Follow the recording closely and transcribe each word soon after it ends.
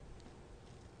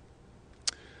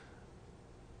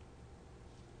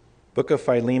Book of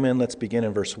Philemon, let's begin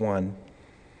in verse 1.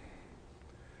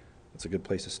 That's a good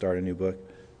place to start a new book.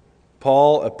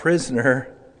 Paul, a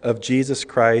prisoner of Jesus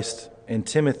Christ, and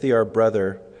Timothy, our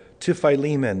brother, to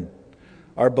Philemon,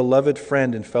 our beloved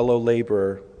friend and fellow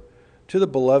laborer, to the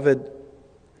beloved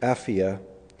Apphia,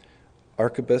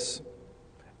 Archippus,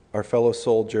 our fellow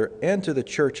soldier, and to the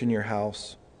church in your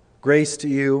house. Grace to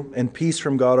you and peace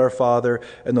from God our Father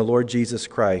and the Lord Jesus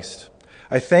Christ.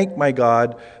 I thank my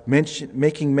God,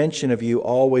 making mention of you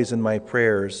always in my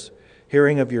prayers,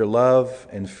 hearing of your love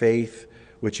and faith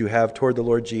which you have toward the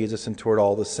Lord Jesus and toward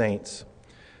all the saints,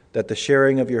 that the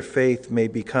sharing of your faith may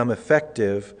become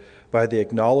effective by the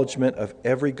acknowledgement of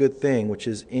every good thing which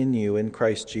is in you in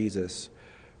Christ Jesus.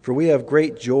 For we have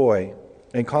great joy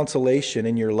and consolation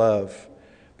in your love,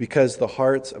 because the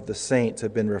hearts of the saints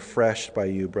have been refreshed by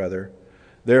you, brother.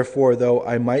 Therefore, though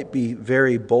I might be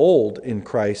very bold in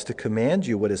Christ to command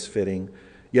you what is fitting,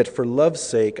 yet for love's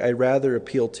sake I rather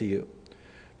appeal to you,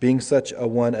 being such a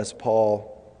one as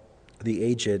Paul, the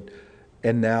aged,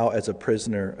 and now as a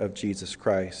prisoner of Jesus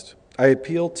Christ. I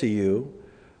appeal to you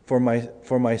for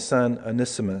my son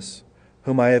Onesimus,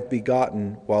 whom I have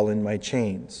begotten while in my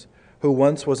chains, who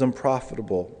once was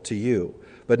unprofitable to you,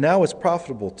 but now is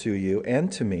profitable to you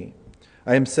and to me.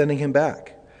 I am sending him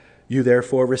back. You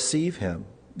therefore receive him,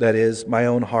 that is, my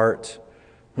own heart,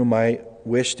 whom I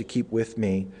wish to keep with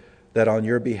me, that on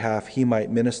your behalf he might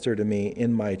minister to me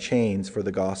in my chains for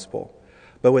the gospel.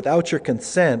 But without your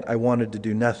consent I wanted to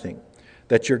do nothing,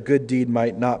 that your good deed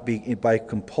might not be by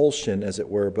compulsion, as it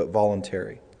were, but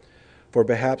voluntary. For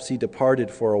perhaps he departed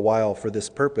for a while for this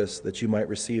purpose, that you might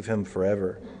receive him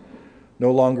forever, no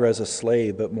longer as a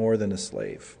slave, but more than a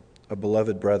slave, a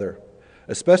beloved brother,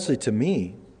 especially to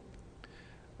me,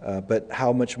 but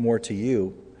how much more to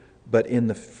you, but in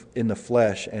the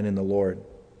flesh and in the Lord.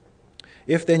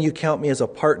 If then you count me as a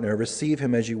partner, receive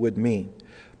him as you would me.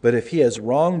 But if he has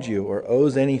wronged you or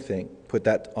owes anything, put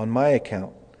that on my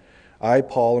account. I,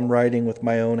 Paul, am writing with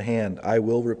my own hand. I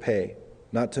will repay,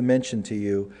 not to mention to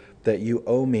you that you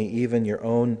owe me even your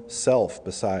own self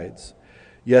besides.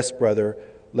 Yes, brother,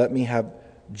 let me have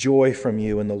joy from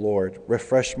you in the Lord.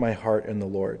 Refresh my heart in the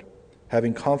Lord.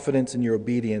 Having confidence in your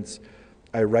obedience,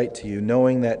 I write to you,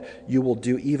 knowing that you will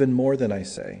do even more than I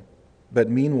say. But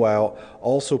meanwhile,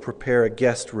 also prepare a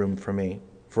guest room for me,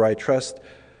 for I trust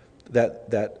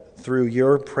that through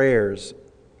your prayers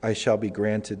I shall be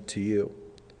granted to you.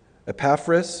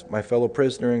 Epaphras, my fellow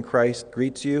prisoner in Christ,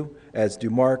 greets you, as do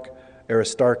Mark,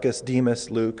 Aristarchus,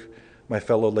 Demas, Luke, my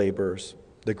fellow laborers.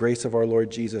 The grace of our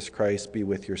Lord Jesus Christ be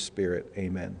with your spirit.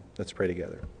 Amen. Let's pray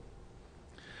together.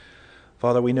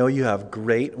 Father, we know you have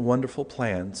great, wonderful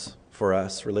plans for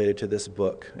us related to this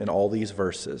book and all these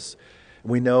verses.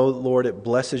 We know, Lord, it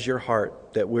blesses your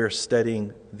heart that we're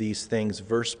studying these things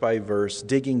verse by verse,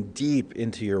 digging deep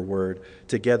into your word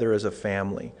together as a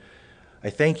family.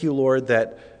 I thank you, Lord,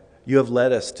 that you have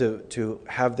led us to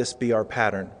have this be our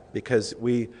pattern, because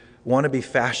we want to be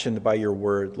fashioned by your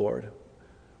word, Lord.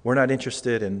 We're not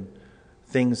interested in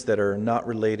things that are not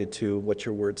related to what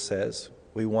your word says.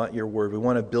 We want your word. We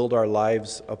want to build our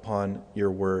lives upon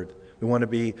your word. We want to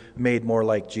be made more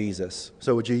like Jesus.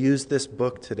 So would you use this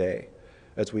book today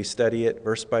as we study it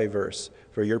verse by verse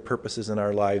for your purposes in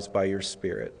our lives by your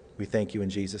Spirit? We thank you in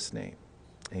Jesus' name.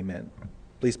 Amen.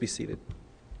 Please be seated.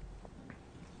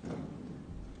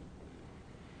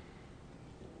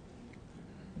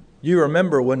 You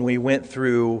remember when we went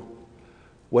through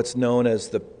what's known as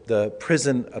the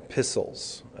prison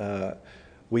epistles.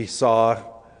 We saw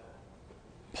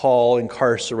Paul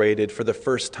incarcerated for the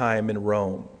first time in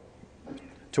Rome.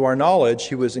 To our knowledge,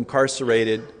 he was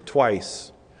incarcerated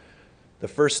twice. The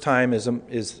first time is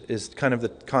kind of the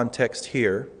context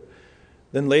here.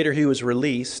 Then later he was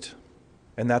released,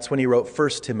 and that's when he wrote 1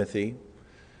 Timothy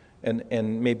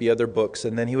and maybe other books.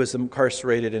 And then he was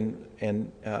incarcerated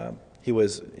and he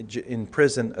was in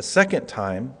prison a second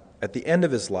time at the end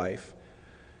of his life.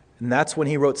 And that's when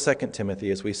he wrote 2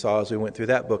 Timothy, as we saw as we went through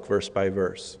that book verse by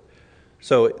verse.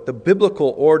 So the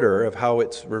biblical order of how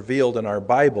it's revealed in our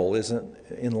Bible isn't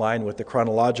in line with the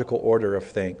chronological order of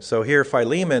things. So here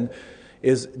Philemon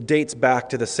dates back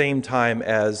to the same time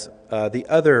as the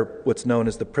other, what's known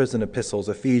as the prison epistles,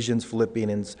 Ephesians,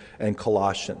 Philippians, and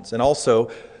Colossians. And also,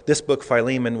 this book,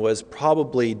 Philemon, was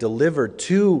probably delivered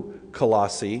to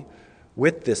Colossae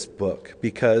with this book,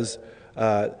 because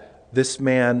this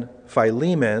man,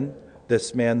 Philemon,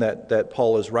 this man that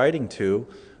Paul is writing to,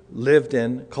 lived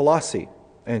in Colossae.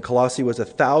 And Colossae was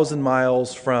 1,000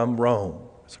 miles from Rome.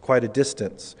 It's quite a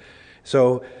distance.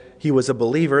 So he was a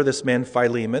believer, this man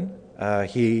Philemon.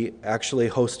 He actually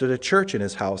hosted a church in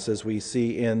his house, as we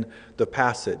see in the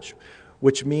passage.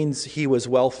 which means he was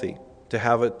wealthy. To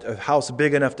have a house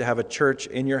big enough to have a church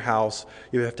in your house,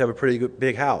 you have to have a pretty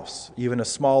big house, even a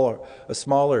smaller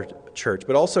church.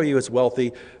 But also he was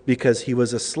wealthy because he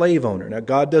was a slave owner. Now,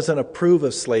 God doesn't approve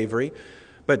of slavery,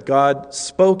 but God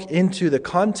spoke into the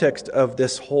context of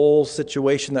this whole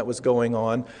situation that was going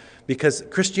on, because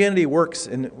Christianity works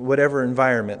in whatever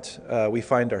environment we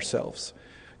find ourselves.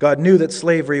 God knew that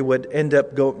slavery would end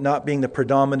up not being the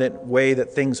predominant way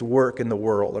that things work in the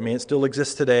world. I mean, it still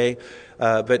exists today,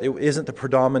 but it isn't the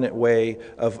predominant way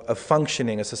of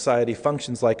functioning. A society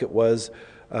functions like it was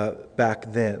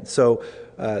back then. So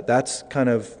that's kind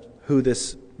of who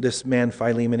this man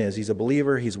Philemon is. He's a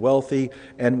believer, he's wealthy,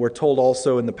 and we're told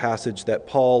also in the passage that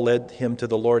Paul led him to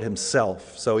the Lord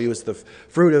himself. So he was the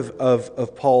fruit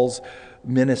of Paul's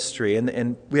ministry.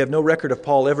 And we have no record of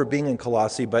Paul ever being in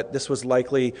Colossae, but this was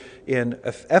likely in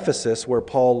Ephesus where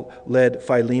Paul led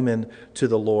Philemon to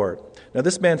the Lord. Now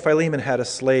this man Philemon had a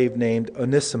slave named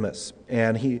Onesimus,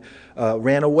 and he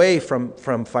ran away from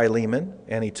Philemon,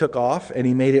 and he took off, and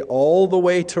he made it all the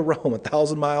way to Rome,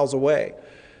 1,000 miles away.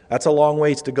 That's a long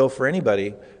ways to go for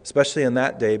anybody, especially in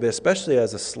that day, but especially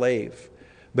as a slave.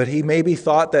 But he maybe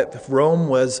thought that Rome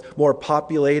was more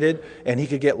populated and he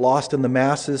could get lost in the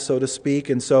masses, so to speak.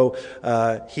 And so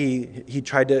he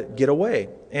tried to get away.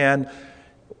 And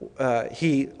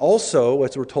he also,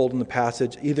 as we're told in the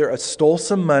passage, either stole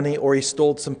some money or he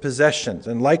stole some possessions.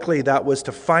 And likely that was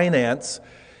to finance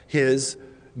his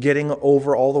getting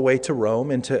over all the way to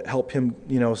Rome and to help him,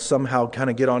 somehow kind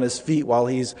of get on his feet while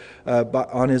he's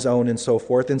on his own and so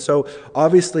forth. And so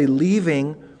obviously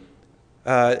leaving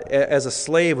as a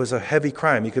slave was a heavy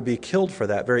crime. You could be killed for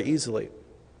that very easily.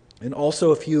 And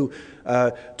also if you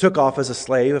took off as a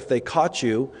slave, if they caught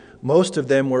you, most of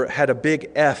them had a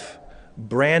big F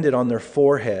branded on their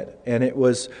forehead. And it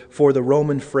was for the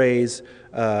Roman phrase,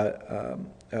 fugitivus,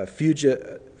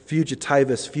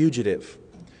 fugitive.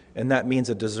 And that means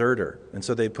a deserter. And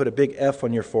so they put a big F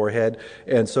on your forehead,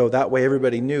 and so that way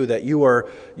everybody knew that you are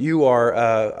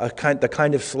the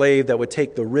kind of slave that would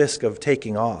take the risk of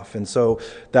taking off. And so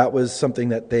that was something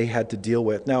that they had to deal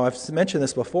with. Now, I've mentioned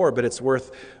this before, but it's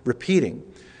worth repeating.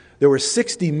 There were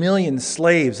 60 million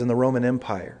slaves in the Roman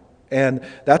Empire, and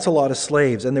that's a lot of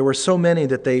slaves. And there were so many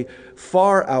that they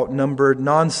far outnumbered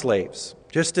non-slaves.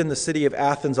 Just in the city of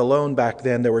Athens alone back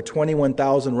then, there were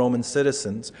 21,000 Roman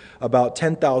citizens, about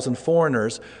 10,000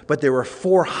 foreigners, but there were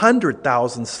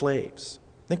 400,000 slaves.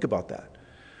 Think about that.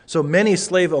 So many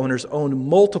slave owners owned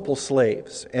multiple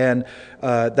slaves, and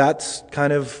that's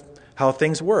kind of how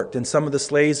things worked. And some of the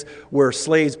slaves were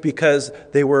slaves because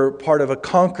they were part of a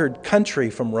conquered country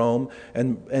from Rome,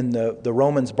 and the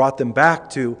Romans brought them back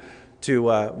to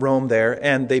Rome there,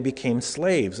 and they became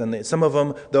slaves. And some of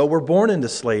them, though, were born into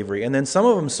slavery. And then some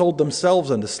of them sold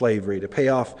themselves into slavery to pay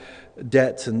off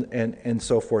debts and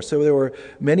so forth. So there were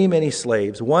many, many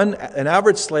slaves. An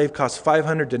average slave cost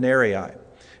 500 denarii.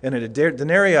 And a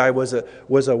denarii was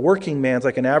a working man's,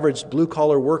 like an average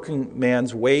blue-collar working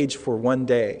man's wage for one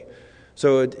day.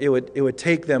 So it would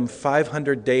take them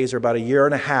 500 days or about a year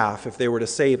and a half if they were to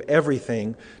save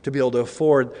everything to be able to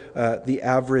afford the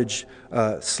average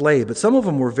slave. But some of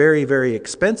them were very, very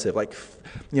expensive, like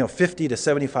 50 to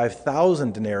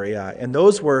 75,000 denarii. And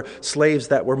those were slaves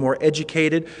that were more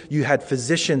educated. You had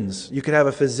physicians. You could have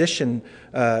a physician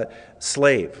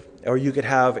slave. Or you could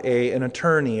have an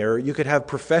attorney, or you could have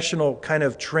professional kind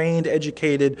of trained,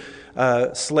 educated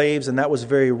slaves, and that was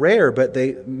very rare, but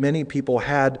many people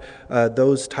had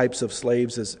those types of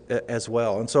slaves as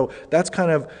well. And so that's kind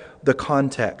of the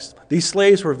context. These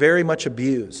slaves were very much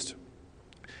abused.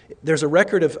 There's a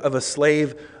record of a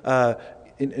slave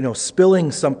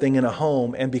spilling something in a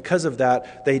home, and because of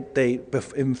that, they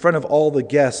in front of all the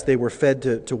guests, they were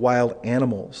fed to wild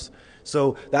animals.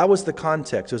 So that was the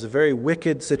context. It was a very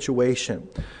wicked situation.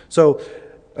 So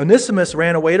Onesimus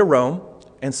ran away to Rome,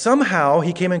 and somehow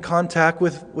he came in contact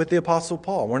with the Apostle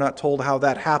Paul. We're not told how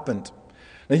that happened.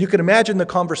 Now you can imagine the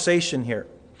conversation here.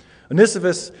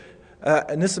 Onesimus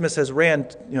has ran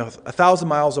 1,000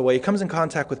 miles away. He comes in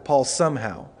contact with Paul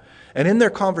somehow. And in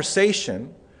their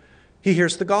conversation, he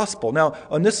hears the gospel. Now,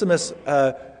 Onesimus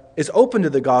is open to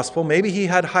the gospel. Maybe he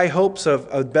had high hopes of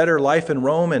a better life in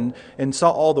Rome and saw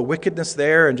all the wickedness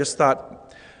there and just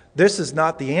thought, this is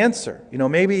not the answer.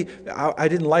 Maybe I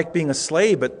didn't like being a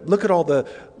slave, but look at all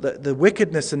the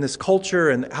wickedness in this culture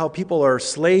and how people are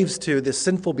slaves to this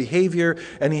sinful behavior.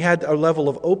 And he had a level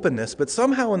of openness. But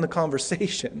somehow in the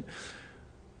conversation,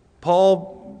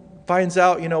 Paul finds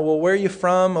out, where are you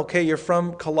from? Okay, you're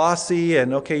from Colossae,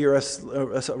 and okay, you're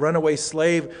a runaway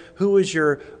slave. Who is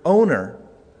your owner?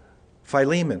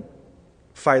 Philemon.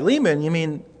 Philemon? You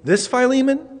mean this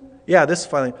Philemon? Yeah, this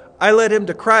Philemon. I led him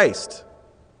to Christ.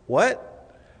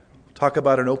 What? Talk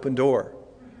about an open door.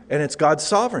 And it's God's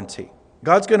sovereignty.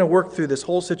 God's going to work through this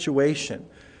whole situation.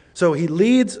 So he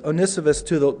leads Onesimus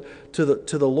to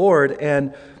the Lord,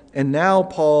 and now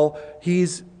Paul,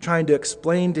 he's trying to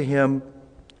explain to him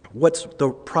what's the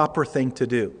proper thing to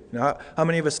do. Now, how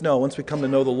many of us know once we come to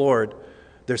know the Lord,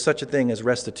 there's such a thing as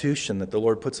restitution that the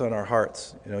Lord puts on our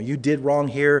hearts. You did wrong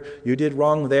here, you did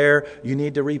wrong there, you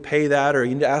need to repay that, or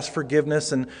you need to ask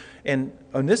forgiveness. And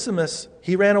Onesimus,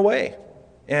 he ran away.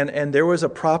 And there was a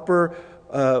proper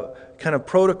kind of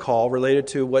protocol related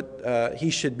to what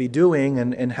he should be doing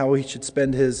and how he should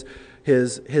spend his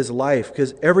life,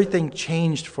 because everything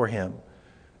changed for him.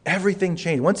 Everything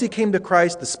changed. Once he came to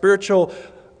Christ, the spiritual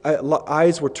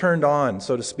eyes were turned on,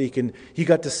 so to speak, and he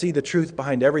got to see the truth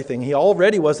behind everything. He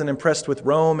already wasn't impressed with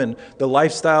Rome and the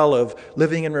lifestyle of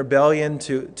living in rebellion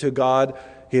to God.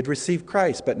 He had received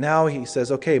Christ, but now he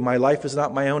says, okay, my life is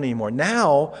not my own anymore.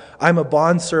 Now I'm a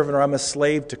bondservant, or I'm a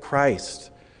slave to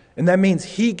Christ. And that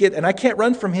means and I can't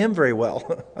run from him very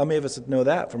well. How many of us know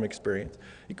that from experience?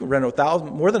 You can run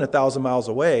more than 1,000 miles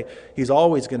away. He's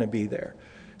always going to be there.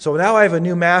 So now I have a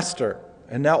new master.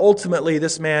 And now ultimately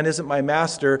this man isn't my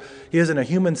master. He is in a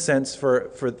human sense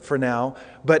for now,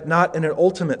 but not in an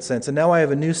ultimate sense. And now I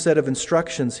have a new set of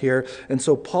instructions here. And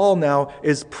so Paul now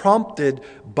is prompted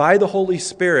by the Holy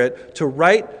Spirit to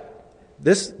write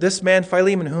this man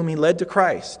Philemon, whom he led to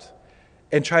Christ,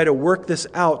 and try to work this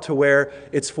out to where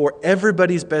it's for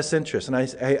everybody's best interest. And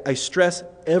I stress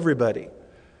everybody.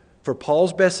 For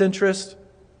Paul's best interest,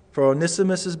 for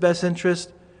Onesimus' best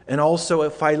interest, and also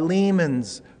at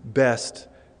Philemon's best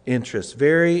interest.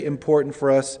 Very important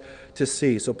for us to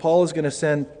see. So Paul is going to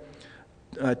send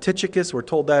Tychicus, we're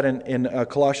told that in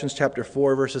Colossians chapter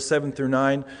 4, verses 7 through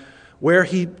 9, where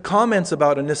he comments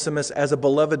about Onesimus as a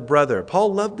beloved brother.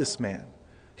 Paul loved this man.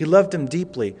 He loved him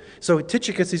deeply. So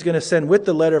Tychicus he's going to send with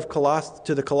the letter of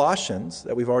to the Colossians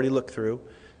that we've already looked through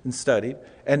and studied,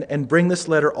 and bring this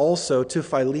letter also to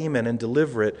Philemon and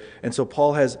deliver it. And so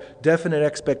Paul has definite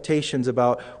expectations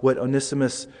about what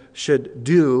Onesimus should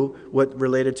do, what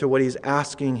related to what he's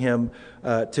asking him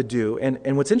to do.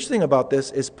 And what's interesting about this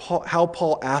is how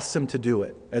Paul asks him to do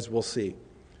it, as we'll see.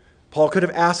 Paul could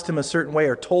have asked him a certain way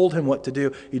or told him what to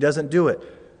do. He doesn't do it.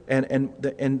 And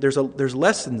there's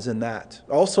lessons in that.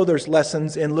 Also, there's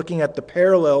lessons in looking at the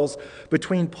parallels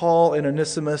between Paul and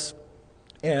Onesimus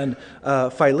and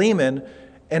Philemon,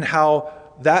 and how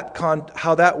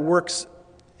that works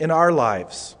in our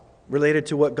lives, related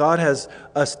to what God has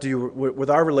us do with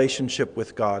our relationship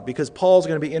with God. Because Paul's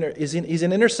going to be he's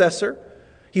an intercessor,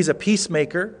 he's a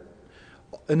peacemaker.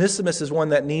 Onesimus is one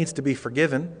that needs to be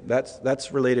forgiven.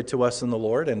 That's related to us in the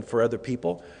Lord and for other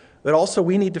people. But also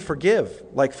we need to forgive,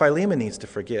 like Philemon needs to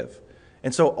forgive.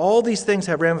 And so all these things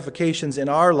have ramifications in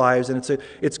our lives, and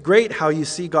it's great how you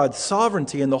see God's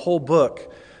sovereignty in the whole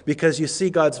book, because you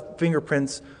see God's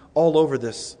fingerprints all over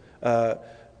this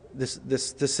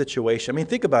situation. I mean,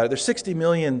 think about it. There's 60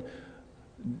 million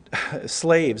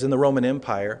slaves in the Roman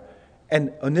Empire,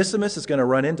 and Onesimus is going to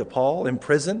run into Paul in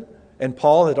prison. And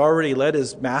Paul had already led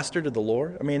his master to the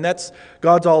Lord. I mean,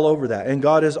 God's all over that. And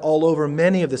God is all over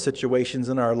many of the situations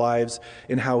in our lives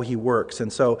and how he works.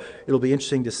 And so it'll be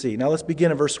interesting to see. Now let's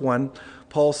begin at verse 1.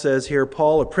 Paul says here,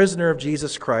 Paul, a prisoner of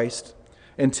Jesus Christ,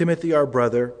 and Timothy, our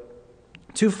brother,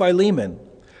 to Philemon,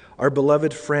 our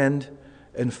beloved friend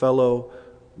and fellow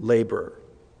laborer.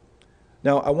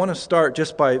 Now, I want to start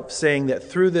just by saying that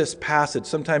through this passage,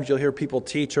 sometimes you'll hear people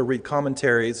teach or read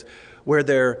commentaries where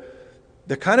they're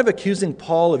kind of accusing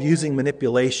Paul of using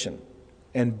manipulation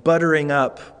and buttering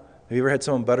up. Have you ever had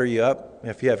someone butter you up?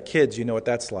 If you have kids, you know what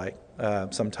that's like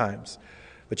sometimes.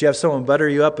 But you have someone butter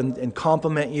you up and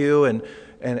compliment you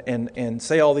and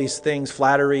say all these things,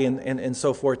 flattery and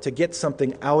so forth, to get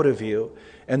something out of you.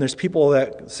 And there's people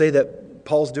that say that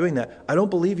Paul's doing that. I don't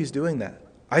believe he's doing that.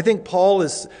 I think Paul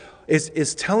is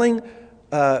telling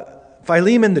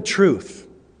Philemon the truth.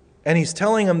 And he's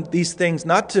telling him these things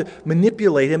not to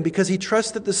manipulate him, because he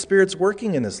trusts that the Spirit's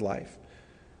working in his life.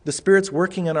 The Spirit's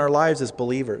working in our lives as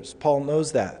believers. Paul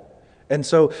knows that. And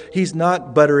so he's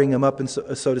not buttering him up, and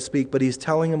so to speak, but he's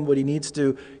telling him what he needs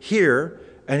to hear.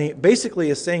 And he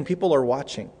basically is saying people are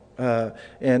watching.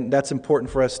 And that's important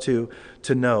for us to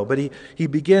know. But he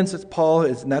begins, as Paul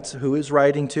is, and that's who he's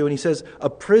writing to, and he says,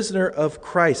 a prisoner of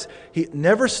Christ. He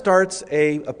never starts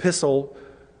an epistle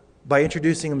by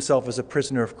introducing himself as a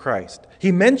prisoner of Christ.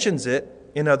 He mentions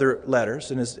it in other letters,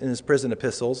 in his prison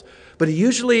epistles, but he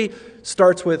usually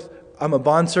starts with, I'm a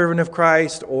bondservant of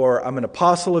Christ, or I'm an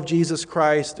apostle of Jesus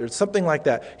Christ, or something like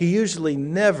that. He usually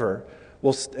never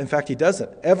Well, in fact, he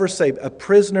doesn't ever say a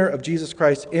prisoner of Jesus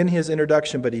Christ in his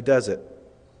introduction, but he does it.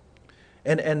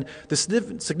 And the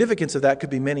significance of that could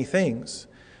be many things.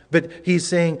 But he's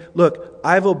saying, look,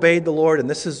 I've obeyed the Lord, and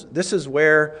this is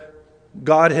where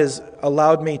God has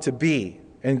allowed me to be.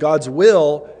 And God's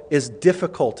will is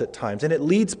difficult at times, and it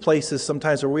leads places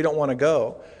sometimes where we don't want to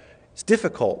go. It's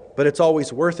difficult, but it's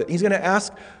always worth it. He's going to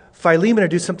ask Philemon to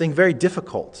do something very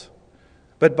difficult.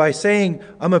 But by saying,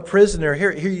 I'm a prisoner,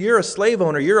 here you're a slave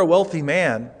owner, you're a wealthy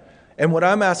man, and what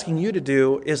I'm asking you to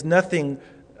do is nothing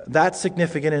that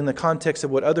significant in the context of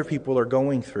what other people are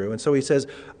going through. And so he says,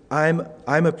 I'm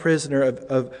a prisoner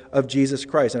of Jesus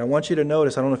Christ. And I want you to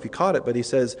notice, I don't know if you caught it, but he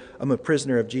says, I'm a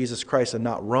prisoner of Jesus Christ and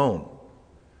not Rome.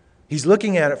 He's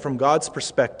looking at it from God's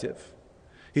perspective.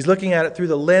 He's looking at it through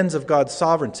the lens of God's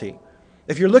sovereignty.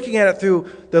 If you're looking at it through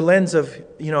the lens of,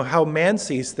 how man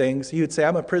sees things, he would say,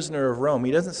 I'm a prisoner of Rome.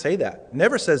 He doesn't say that.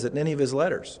 Never says it in any of his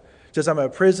letters. He says, I'm a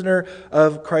prisoner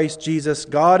of Christ Jesus.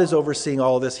 God is overseeing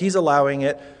all of this. He's allowing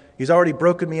it. He's already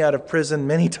broken me out of prison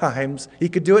many times. He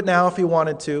could do it now if he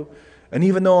wanted to. And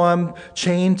even though I'm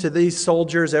chained to these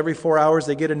soldiers every 4 hours,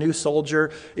 they get a new soldier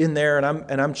in there,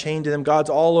 and I'm chained to them. God's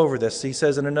all over this. He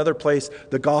says in another place,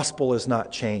 the gospel is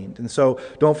not chained. And so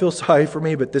don't feel sorry for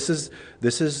me, but this is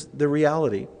the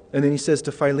reality. And then he says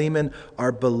to Philemon,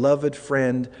 our beloved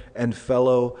friend and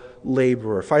fellow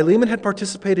laborer. Philemon had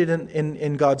participated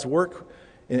in God's work,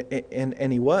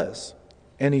 and he was.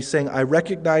 And he's saying, I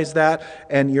recognize that,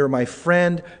 and you're my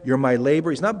friend, you're my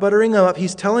laborer. He's not buttering him up,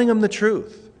 he's telling him the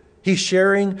truth. He's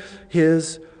sharing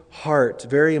his heart.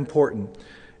 Very important.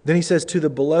 Then he says, to the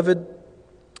beloved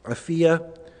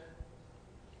Apphia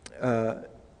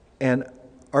and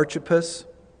Archippus,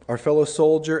 our fellow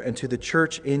soldier, and to the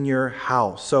church in your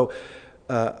house. So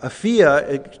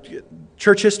Apphia,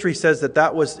 church history says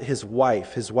that was his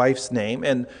wife's name.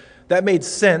 And that made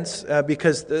sense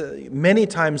because many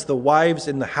times the wives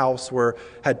in the house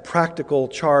had practical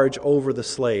charge over the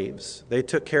slaves. They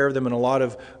took care of them in a lot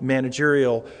of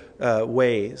managerial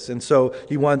ways. And so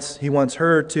he wants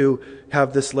her to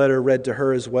have this letter read to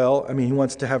her as well. I mean, he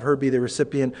wants to have her be the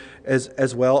recipient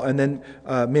as well. And then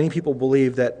many people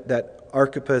believe that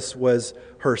Archippus was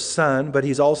her son, but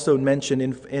he's also mentioned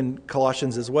in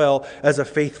Colossians as well as a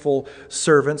faithful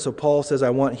servant. So Paul says,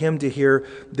 I want him to hear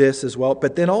this as well.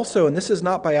 But then also, and this is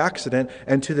not by accident,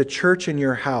 and to the church in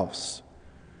your house.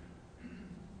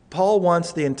 Paul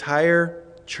wants the entire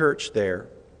church there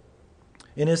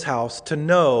in his house to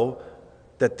know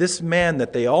that this man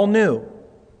that they all knew,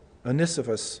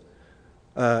 Onesiphorus,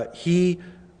 he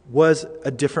was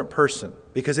a different person.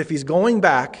 Because if he's going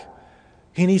back,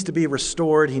 he needs to be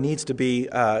restored. He needs to be,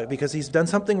 because he's done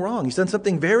something wrong. He's done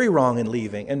something very wrong in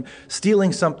leaving and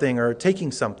stealing something or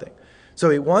taking something. So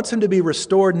he wants him to be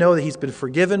restored, know that he's been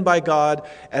forgiven by God,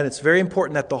 and it's very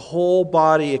important that the whole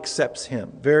body accepts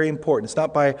him. Very important. It's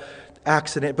not by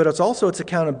accident, but it's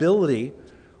accountability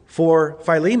for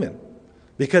Philemon.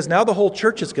 Because now the whole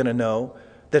church is going to know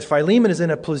that Philemon is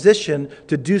in a position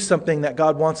to do something that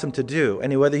God wants him to do.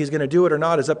 And whether he's going to do it or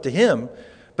not is up to him.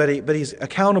 But he's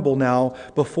accountable now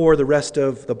before the rest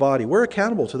of the body. We're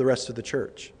accountable to the rest of the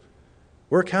church.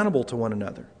 We're accountable to one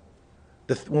another.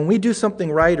 When we do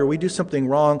something right or we do something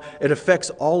wrong, it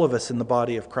affects all of us in the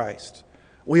body of Christ.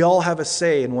 We all have a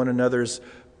say in one another's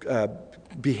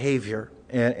behavior,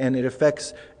 and it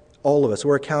affects all of us.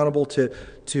 We're accountable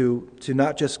to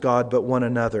not just God, but one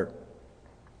another.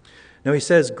 Now he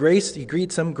says, grace, he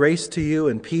greets them, grace to you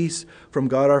and peace from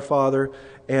God our Father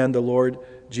and the Lord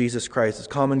Jesus Christ. It's a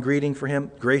common greeting for him.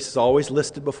 Grace is always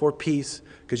listed before peace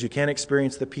because you can't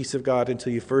experience the peace of God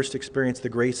until you first experience the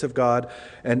grace of God.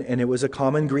 And it was a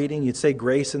common greeting. You'd say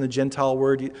grace in the Gentile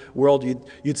world.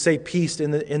 You'd say peace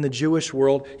in the Jewish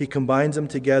world. He combines them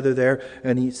together there,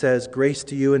 and he says, grace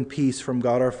to you and peace from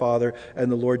God our Father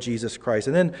and the Lord Jesus Christ.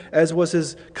 And then, as was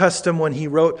his custom when he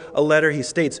wrote a letter, he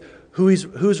states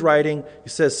who's writing. He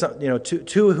says,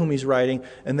 to whom he's writing,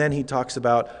 and then he talks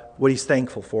about what he's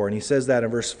thankful for. And he says that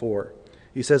in verse 4.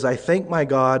 He says, I thank my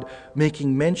God,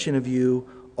 making mention of you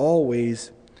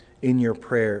always in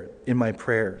my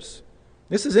prayers.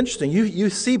 This is interesting. You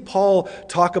see Paul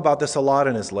talk about this a lot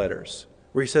in his letters,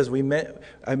 where he says,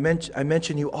 I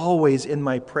mention you always in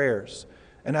my prayers.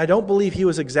 And I don't believe he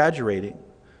was exaggerating.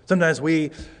 Sometimes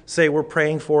we say we're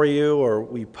praying for you, or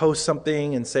we post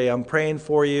something and say, I'm praying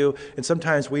for you. And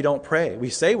sometimes we don't pray. We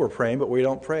say we're praying, but we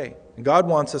don't pray. And God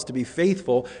wants us to be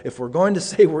faithful. If we're going to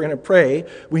say we're going to pray,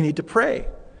 we need to pray.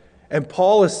 And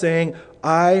Paul is saying,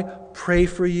 I pray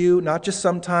for you, not just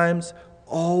sometimes,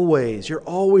 You're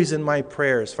always in my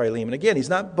prayers, Philemon. Again, he's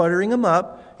not buttering him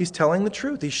up. He's telling the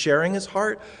truth. He's sharing his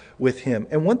heart with him.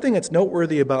 And one thing that's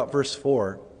noteworthy about verse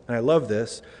 4, and I love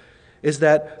this, is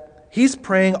that he's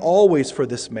praying always for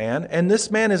this man, and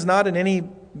this man is not in any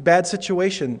bad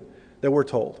situation that we're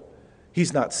told.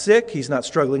 He's not sick. He's not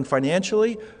struggling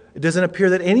financially. It doesn't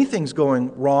appear that anything's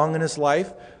going wrong in his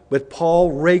life, but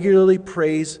Paul regularly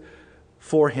prays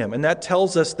for him. And that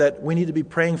tells us that we need to be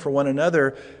praying for one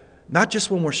another, not just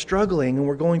when we're struggling and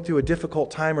we're going through a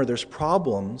difficult time or there's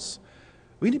problems.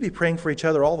 We need to be praying for each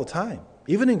other all the time,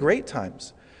 even in great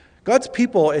times. God's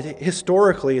people,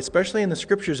 historically, especially in the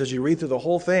Scriptures as you read through the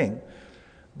whole thing,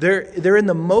 they're in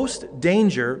the most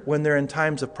danger when they're in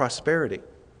times of prosperity.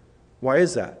 Why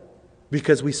is that?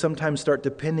 Because we sometimes start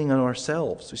depending on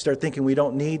ourselves. We start thinking we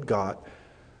don't need God.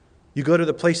 You go to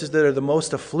the places that are the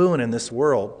most affluent in this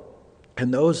world,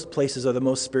 and those places are the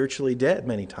most spiritually dead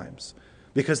many times,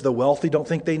 because the wealthy don't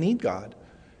think they need God.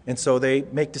 And so they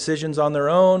make decisions on their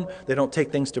own. They don't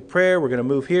take things to prayer. We're going to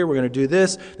move here. We're going to do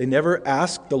this. They never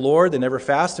ask the Lord. They never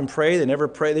fast and pray. They never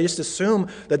pray. They just assume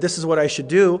that this is what I should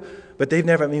do, but they've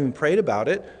never even prayed about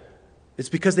it. It's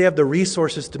because they have the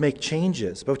resources to make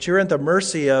changes. But you're at the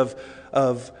mercy of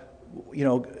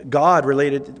God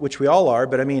related, which we all are.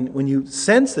 But I mean, when you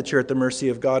sense that you're at the mercy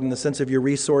of God in the sense of your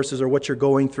resources or what you're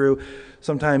going through,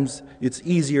 sometimes it's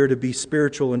easier to be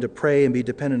spiritual and to pray and be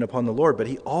dependent upon the Lord. But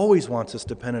He always wants us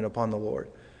dependent upon the Lord,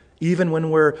 even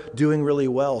when we're doing really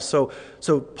well. So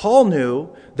Paul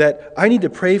knew that I need to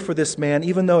pray for this man,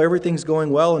 even though everything's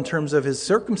going well in terms of his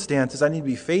circumstances. I need to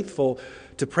be faithful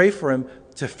to pray for him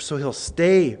so he'll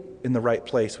stay in the right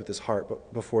place with his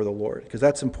heart before the Lord, because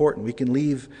that's important. We can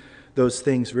leave those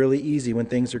things really easy when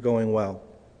things are going well.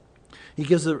 He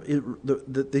gives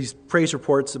these praise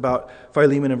reports about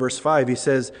Philemon in verse 5. He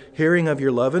says, hearing of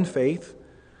your love and faith,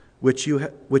 which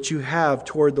you have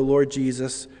toward the Lord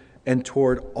Jesus and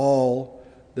toward all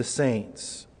the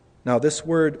saints. Now this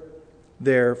word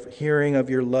there, hearing of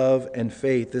your love and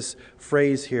faith, this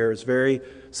phrase here is very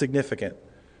significant,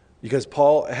 because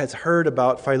Paul has heard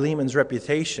about Philemon's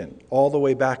reputation all the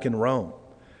way back in Rome.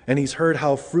 And he's heard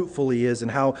how fruitful he is and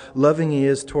how loving he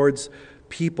is towards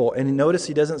people. And notice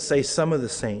he doesn't say some of the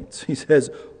saints. He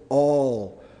says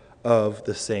all of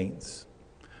the saints.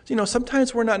 So,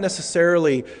 sometimes we're not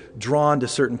necessarily drawn to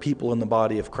certain people in the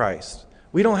body of Christ.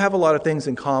 We don't have a lot of things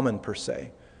in common per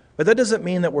se. But that doesn't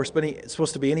mean that we're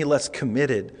supposed to be any less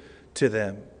committed to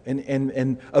them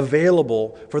and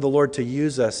available for the Lord to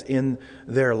use us in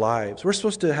their lives. We're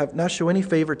supposed to not show any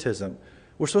favoritism.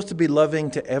 We're supposed to be loving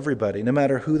to everybody, no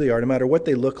matter who they are, no matter what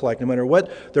they look like, no matter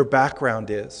what their background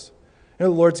is. The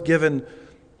Lord's given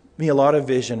me a lot of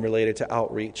vision related to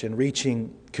outreach and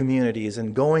reaching communities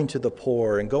and going to the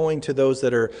poor and going to those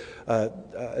that are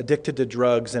addicted to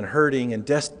drugs and hurting and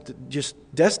just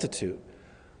destitute.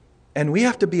 And we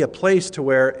have to be a place to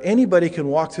where anybody can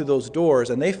walk through those doors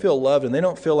and they feel loved and they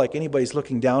don't feel like anybody's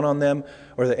looking down on them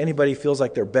or that anybody feels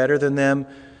like they're better than them.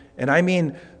 And I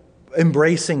mean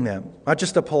embracing them, not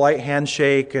just a polite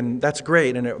handshake, and that's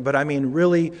great, but I mean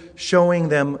really showing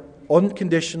them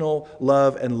unconditional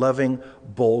love and loving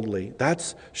boldly.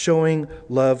 That's showing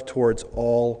love towards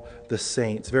all the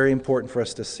saints. Very important for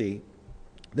us to see.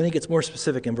 Then he gets more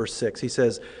specific in verse 6. He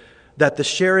says, that the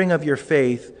sharing of your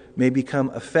faith may become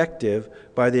effective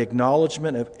by the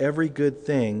acknowledgement of every good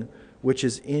thing which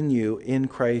is in you in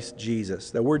Christ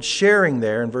Jesus. The word sharing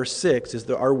there in verse 6 is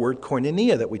our word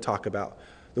koinonia that we talk about.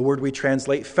 The word we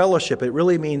translate fellowship. It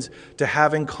really means to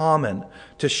have in common,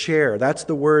 to share. That's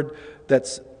the word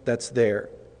that's there.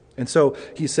 And so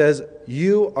he says,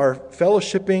 you are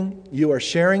fellowshipping, you are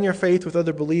sharing your faith with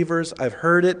other believers. I've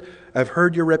heard it. I've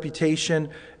heard your reputation,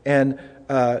 and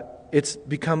it's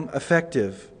become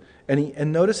effective.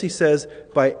 And notice he says,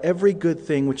 by every good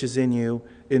thing which is in you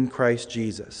in Christ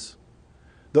Jesus.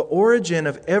 The origin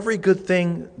of every good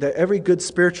thing, every good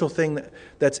spiritual thing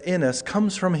that's in us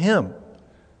comes from Him.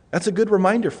 That's a good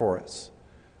reminder for us.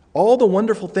 All the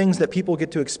wonderful things that people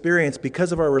get to experience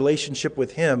because of our relationship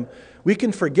with Him, we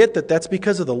can forget that that's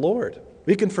because of the Lord.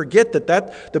 We can forget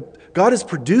that God is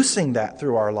producing that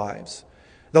through our lives.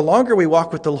 The longer we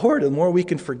walk with the Lord, the more we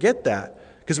can forget that.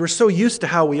 Because we're so used to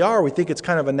how we are, we think it's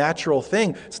kind of a natural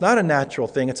thing. It's not a natural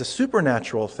thing, it's a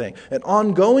supernatural thing. An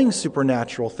ongoing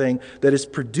supernatural thing that is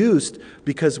produced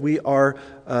because we are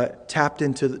tapped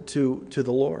into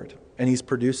the Lord. And He's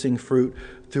producing fruit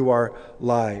through our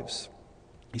lives.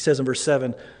 He says in verse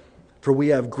 7, for we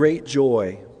have great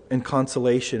joy and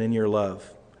consolation in your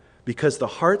love, because the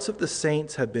hearts of the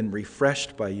saints have been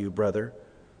refreshed by you, brother.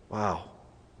 Wow.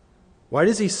 Why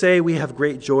does he say we have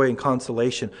great joy and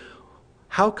consolation?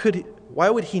 How could Why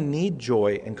would he need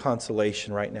joy and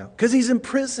consolation right now? Because he's in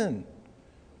prison.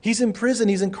 He's in prison.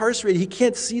 He's incarcerated. He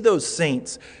can't see those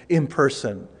saints in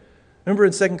person. Remember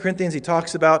in 2 Corinthians, he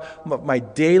talks about my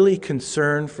daily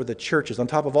concern for the churches. On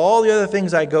top of all the other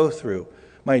things I go through,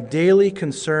 my daily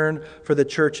concern for the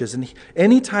churches. And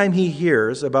anytime he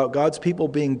hears about God's people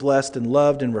being blessed and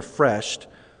loved and refreshed,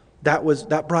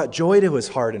 that brought joy to his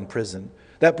heart in prison.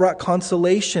 That brought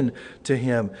consolation to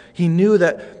him. He knew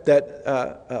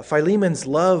that Philemon's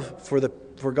love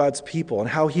for God's people and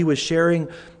how he was sharing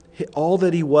all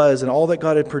that he was and all that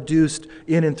God had produced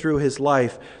in and through his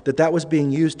life, that was being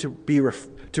used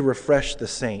to refresh the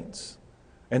saints.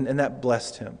 And that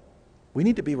blessed him. We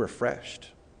need to be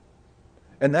refreshed.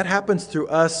 And that happens through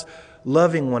us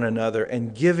loving one another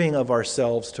and giving of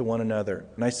ourselves to one another.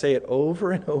 And I say it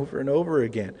over and over and over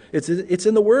again. It's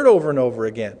in the Word over and over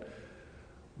again.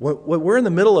 What we're in the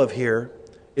middle of here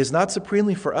is not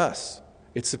supremely for us.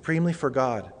 It's supremely for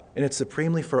God. And it's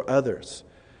supremely for others.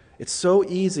 It's so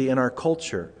easy in our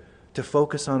culture to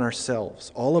focus on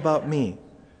ourselves, all about me.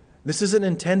 This isn't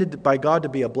intended by God to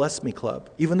be a bless me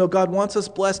club. Even though God wants us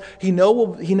blessed, He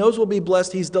knows we'll be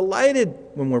blessed. He's delighted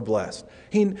when we're blessed.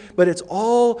 But it's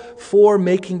all for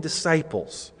making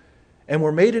disciples. And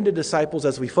we're made into disciples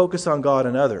as we focus on God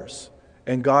and others.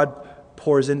 And God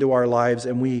pours into our lives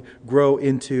and we grow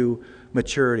into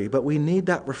maturity. But we need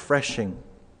that refreshing.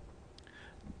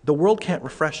 The world can't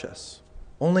refresh us.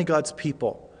 Only God's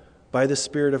people, by the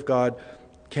Spirit of God,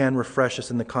 can refresh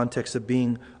us in the context of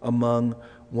being among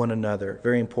one another.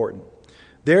 Very important.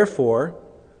 Therefore,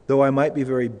 though I might be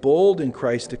very bold in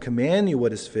Christ to command you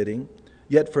what is fitting,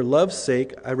 yet for love's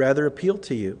sake I rather appeal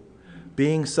to you,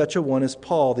 being such a one as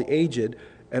Paul, the aged,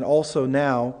 and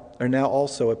now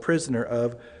also a prisoner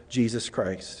of Jesus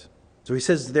Christ. So he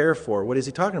says, therefore. What is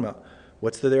he talking about?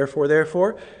 What's the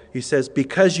therefore? He says,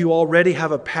 because you already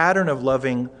have a pattern of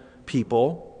loving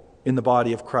people in the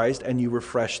body of Christ and you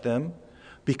refresh them,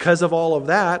 because of all of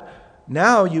that,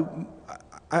 now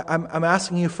I'm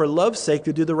asking you for love's sake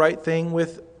to do the right thing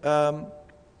with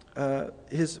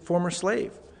his former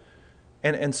slave.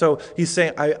 And so he's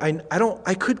saying,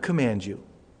 I could command you,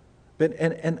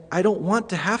 and I don't want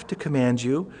to have to command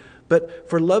you, but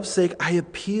for love's sake, I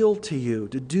appeal to you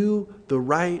to do the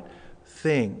right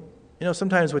thing. You know,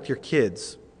 sometimes with your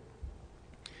kids,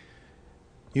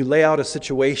 you lay out a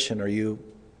situation or you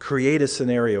create a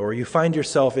scenario or you find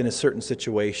yourself in a certain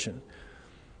situation,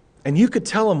 and you could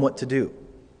tell them what to do.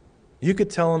 You could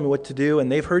tell them what to do,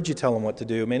 and they've heard you tell them what to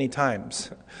do many times.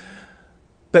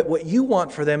 But what you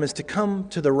want for them is to come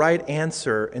to the right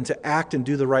answer and to act and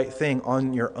do the right thing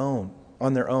on their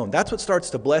own. That's what starts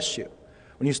to bless you.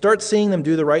 When you start seeing them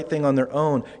do the right thing on their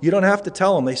own, you don't have to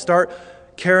tell them. They start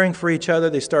caring for each other.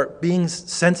 They start being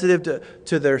sensitive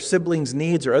to their siblings'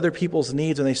 needs or other people's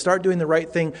needs, and they start doing the right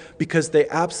thing because they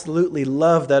absolutely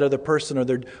love that other person or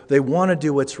they want to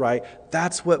do what's right.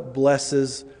 That's what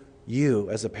blesses you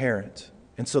as a parent.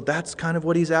 And so that's kind of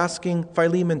what he's asking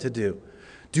Philemon to do.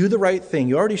 Do the right thing.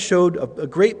 You already showed a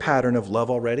great pattern of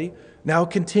love already. Now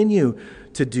continue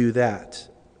to do that.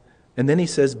 And then he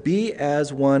says, be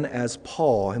as one as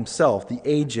Paul himself, the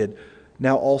aged,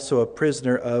 now also a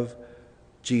prisoner of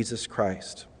Jesus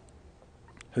Christ.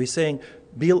 So he's saying,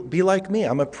 be like me.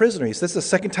 I'm a prisoner. This is the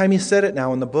second time he said it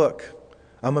now in the book.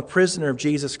 I'm a prisoner of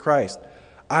Jesus Christ.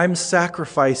 I'm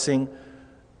sacrificing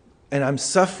and I'm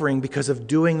suffering because of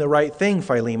doing the right thing,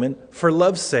 Philemon, for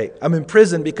love's sake. I'm in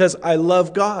prison because I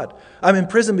love God. I'm in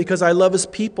prison because I love His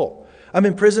people. I'm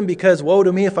in prison because woe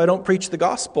to me if I don't preach the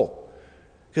gospel.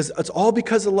 Because it's all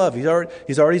because of love. He's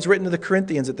already written to the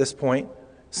Corinthians at this point,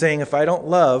 saying, if I don't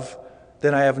love,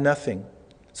 then I have nothing.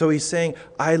 So he's saying,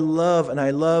 I love and I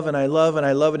love and I love and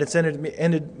I love, and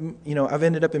I've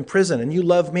ended up in prison. And you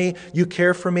love me, you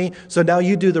care for me, so now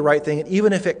you do the right thing. And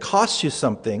even if it costs you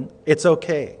something, it's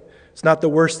okay. It's not the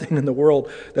worst thing in the world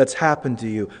that's happened to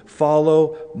you.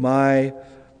 Follow my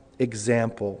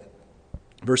example.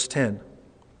 Verse 10.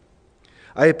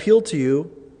 I appeal to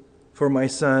you for my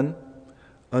son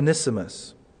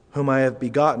Onesimus, whom I have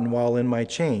begotten while in my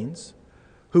chains,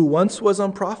 who once was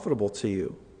unprofitable to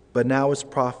you, but now is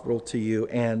profitable to you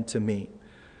and to me.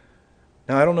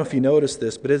 Now, I don't know if you noticed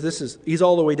this, but he's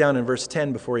all the way down in verse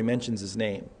 10 before he mentions his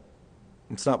name.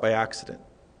 It's not by accident.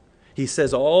 He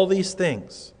says all these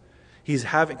things.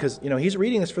 Because he's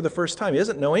reading this for the first time. He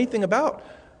doesn't know anything about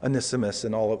Onesimus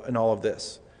and all of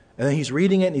this. And then he's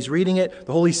reading it and he's reading it.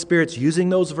 The Holy Spirit's using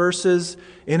those verses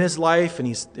in his life, and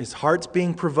his heart's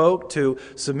being provoked to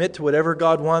submit to whatever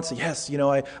God wants. Yes,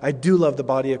 I do love the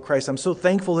body of Christ. I'm so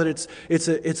thankful that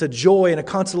it's a joy and a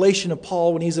consolation of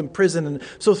Paul when he's in prison, and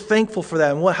so thankful for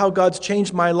that and how God's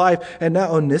changed my life. And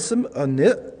now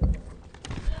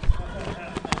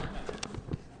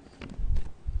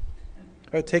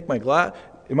I take my glass.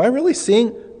 Am I really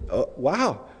seeing?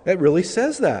 Wow, that really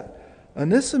says that.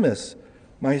 Onesimus.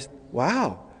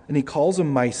 Wow. And he calls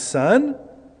him my son.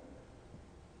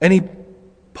 And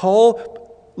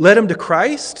Paul led him to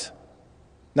Christ.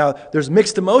 Now, there's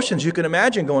mixed emotions you can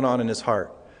imagine going on in his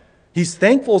heart. He's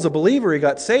thankful as a believer he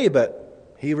got saved,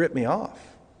 but he ripped me off.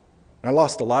 I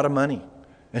lost a lot of money.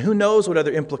 And who knows what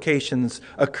other implications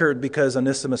occurred because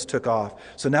Onesimus took off.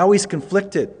 So now he's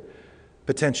conflicted,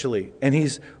 potentially. And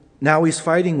he's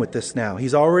fighting with this now.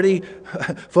 He's already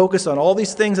focused on all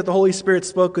these things that the Holy Spirit's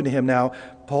spoken to him now.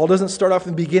 Paul doesn't start off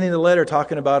in the beginning of the letter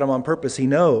talking about him on purpose. He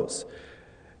knows.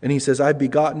 And he says, I've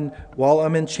begotten while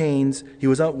I'm in chains. He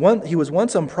was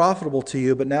once unprofitable to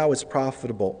you, but now it's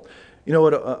profitable. You know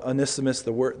what Onesimus,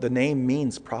 the name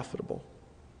means profitable.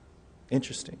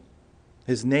 Interesting.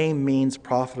 His name means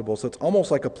profitable. So it's almost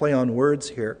like a play on words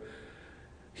here.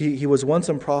 He was once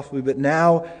unprofitable, but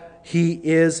now he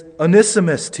is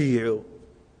Onesimus to you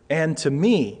and to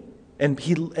me. And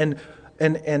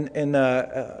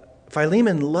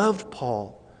Philemon loved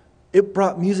Paul. It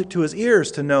brought music to his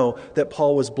ears to know that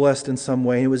Paul was blessed in some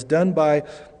way. It was done by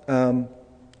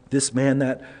this man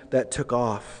that took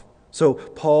off. So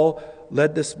Paul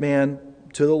led this man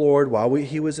to the Lord while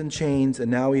he was in chains,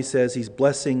 and now he says he's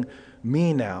blessing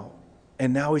me now.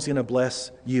 And now he's going to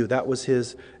bless you. That was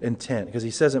his intent. Because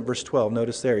he says in verse 12,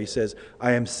 notice there, he says,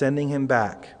 I am sending him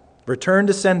back. Return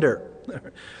to sender.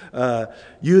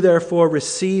 You therefore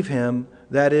receive him,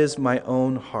 that is my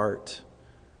own heart.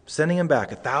 Sending him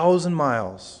back 1,000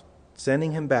 miles.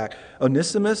 Sending him back.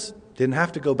 Onesimus didn't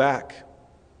have to go back.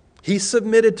 He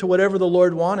submitted to whatever the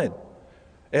Lord wanted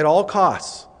at all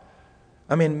costs.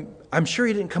 I mean, I'm sure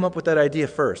he didn't come up with that idea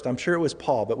first. I'm sure it was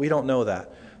Paul, but we don't know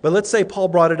that. But let's say Paul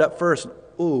brought it up first.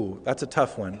 Ooh, that's a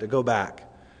tough one to go back.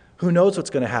 Who knows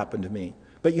what's going to happen to me?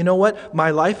 But you know what?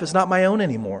 My life is not my own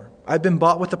anymore. I've been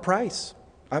bought with a price.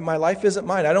 My life isn't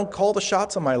mine. I don't call the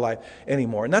shots on my life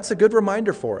anymore. And that's a good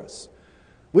reminder for us.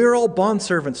 We're all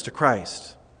bondservants to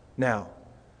Christ now.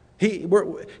 He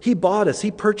bought us. He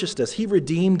purchased us. He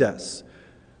redeemed us.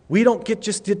 We don't get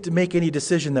to make any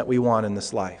decision that we want in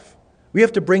this life. We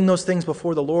have to bring those things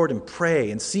before the Lord and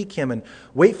pray and seek Him and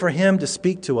wait for Him to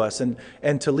speak to us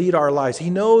and to lead our lives. He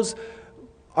knows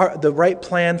the right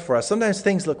plan for us. Sometimes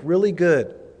things look really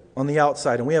good on the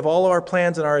outside, and we have all of our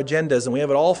plans and our agendas, and we have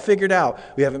it all figured out.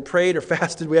 We haven't prayed or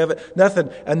fasted. We haven't nothing.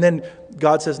 And then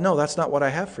God says, no, that's not what I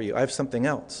have for you. I have something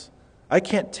else. I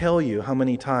can't tell you how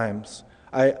many times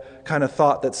I kind of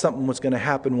thought that something was going to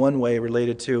happen one way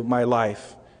related to my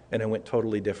life, and it went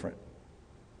totally different.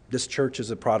 This church is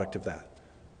a product of that.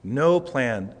 No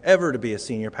plan ever to be a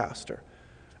senior pastor.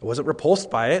 I wasn't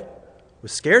repulsed by it. I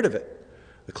was scared of it.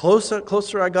 The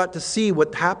closer I got to see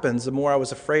what happens, the more I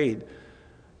was afraid.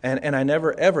 And I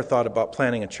never ever thought about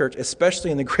planning a church,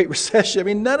 especially in the Great Recession. I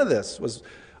mean, none of this was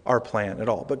our plan at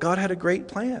all. But God had a great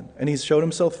plan, and He's showed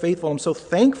Himself faithful. I'm so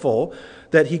thankful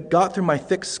that He got through my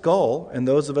thick skull and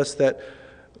those of us that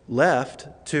left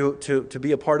to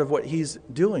be a part of what He's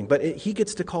doing. But He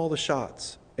gets to call the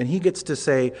shots. And He gets to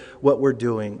say what we're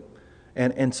doing.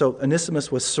 And so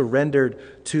Onesimus was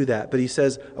surrendered to that. But he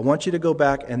says, I want you to go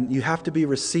back, and you have to be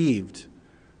received,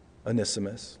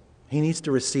 Onesimus. He needs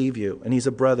to receive you. And he's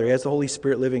a brother. He has the Holy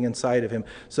Spirit living inside of him.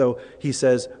 So he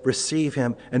says, receive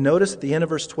him. And notice at the end of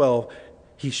verse 12,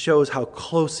 he shows how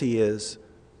close he is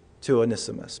to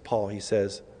Onesimus. Paul, he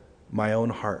says, my own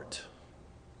heart.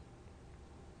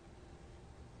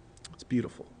 It's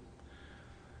beautiful.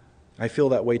 I feel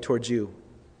that way towards you.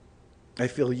 I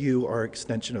feel you are an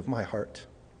extension of my heart.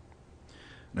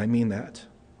 And I mean that.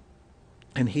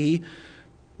 And he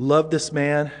loved this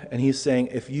man, and he's saying,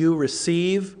 if you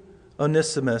receive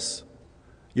Onesimus,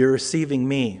 you're receiving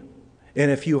me.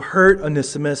 And if you hurt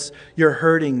Onesimus, you're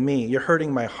hurting me. You're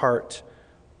hurting my heart.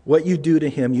 What you do to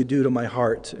him, you do to my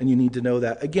heart. And you need to know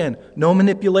that. Again, no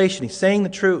manipulation. He's saying the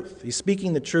truth. He's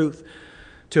speaking the truth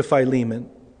to Philemon,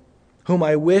 whom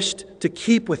I wished to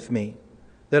keep with me,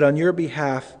 that on your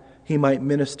behalf he might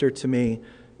minister to me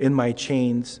in my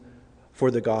chains for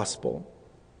the gospel.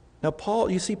 Now,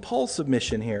 you see Paul's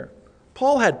submission here.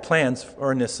 Paul had plans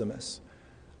for Onesimus.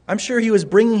 I'm sure he was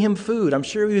bringing him food. I'm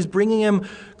sure he was bringing him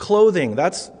clothing.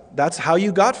 That's how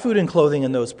you got food and clothing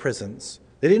in those prisons.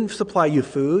 They didn't supply you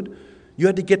food. You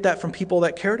had to get that from people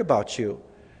that cared about you.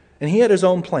 And he had his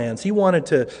own plans. He wanted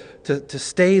to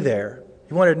stay there.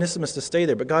 He wanted Onesimus to stay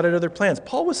there, but God had other plans.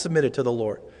 Paul was submitted to the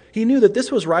Lord. He knew that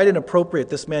this was right and appropriate,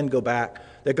 this man go back,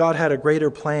 that God had a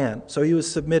greater plan. So he was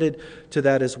submitted to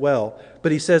that as well.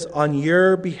 But he says, on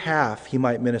your behalf, he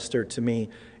might minister to me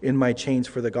in my chains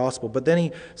for the gospel. But then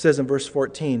he says in verse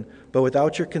 14, but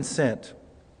without your consent,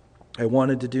 I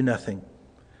wanted to do nothing,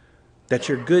 that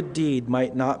your good deed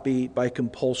might not be by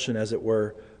compulsion, as it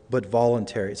were, but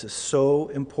voluntary. This is so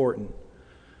important.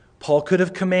 Paul could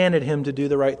have commanded him to do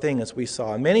the right thing, as we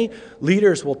saw. And many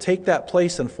leaders will take that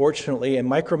place, unfortunately, and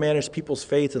micromanage people's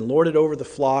faith and lord it over the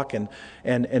flock and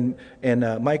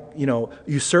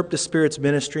usurp the Spirit's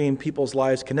ministry in people's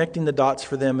lives, connecting the dots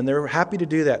for them. And they're happy to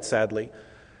do that, sadly.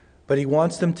 But he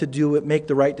wants them to do it, make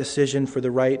the right decision for the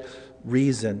right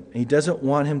reason. And he doesn't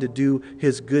want him to do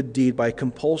his good deed by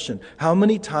compulsion. How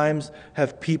many times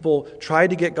have people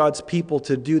tried to get God's people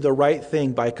to do the right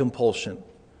thing by compulsion?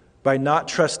 By not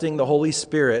trusting the Holy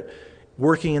Spirit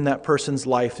working in that person's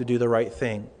life to do the right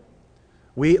thing.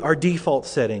 Our default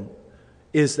setting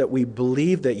is that we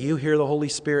believe that you hear the Holy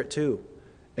Spirit too,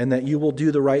 and that you will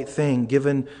do the right thing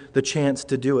given the chance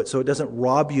to do it. So it doesn't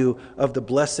rob you of the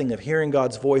blessing of hearing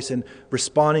God's voice and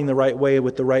responding the right way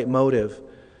with the right motive.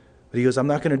 But he goes, I'm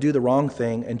not going to do the wrong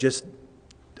thing and just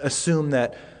assume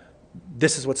that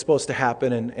this is what's supposed to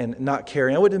happen and not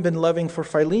caring. I would have been loving for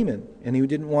Philemon, and he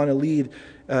didn't want to lead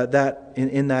that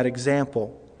in that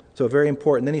example. So very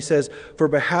important. Then he says, for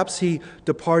perhaps he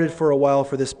departed for a while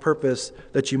for this purpose,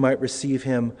 that you might receive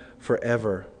him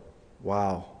forever.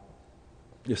 Wow.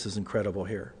 This is incredible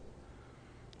here.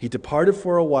 He departed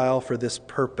for a while for this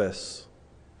purpose.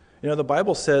 You know, the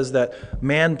Bible says that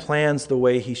man plans the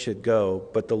way he should go,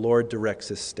 but the Lord directs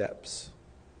his steps.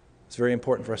 It's very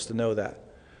important for us to know that.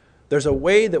 There's a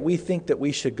way that we think that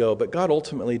we should go, but God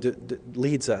ultimately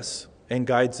leads us and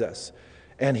guides us.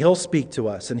 And he'll speak to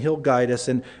us and he'll guide us.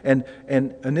 And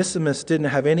Onesimus didn't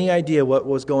have any idea what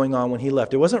was going on when he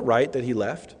left. It wasn't right that he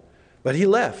left, but he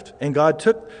left. And God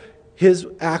took his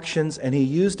actions and he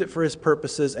used it for his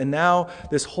purposes. And now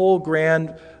this whole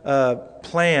grand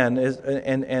plan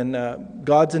and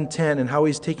God's intent and how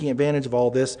he's taking advantage of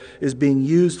all this is being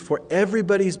used for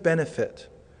everybody's benefit.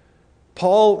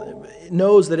 Paul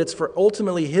knows that it's for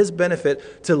ultimately his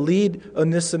benefit to lead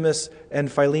Onesimus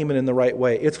and Philemon in the right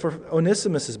way. It's for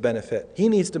Onesimus' benefit. He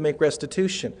needs to make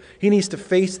restitution. He needs to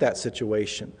face that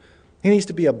situation. He needs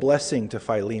to be a blessing to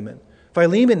Philemon.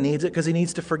 Philemon needs it because he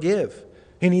needs to forgive.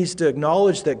 He needs to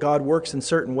acknowledge that God works in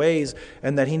certain ways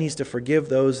and that he needs to forgive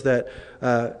those that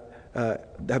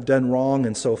have done wrong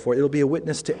and so forth. It'll be a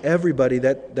witness to everybody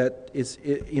that is,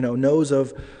 knows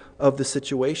of the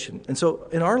situation. And so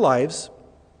in our lives,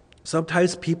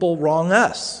 sometimes people wrong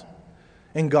us.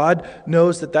 And God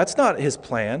knows that that's not his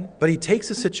plan, but he takes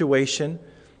a situation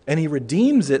and he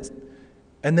redeems it.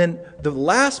 And then the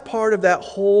last part of that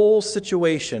whole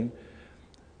situation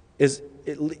is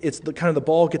it's the kind of the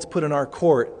ball gets put in our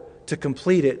court to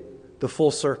complete it, the full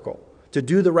circle, to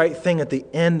do the right thing at the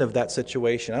end of that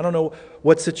situation. I don't know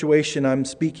what situation I'm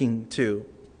speaking to,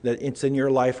 that it's in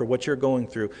your life or what you're going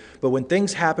through. But when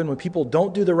things happen, when people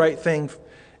don't do the right thing,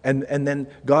 and then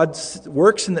God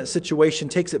works in that situation,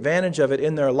 takes advantage of it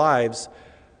in their lives,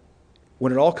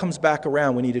 when it all comes back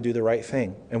around, we need to do the right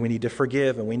thing. And we need to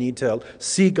forgive, and we need to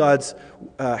see God's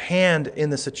hand in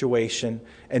the situation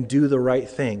and do the right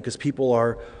thing, because people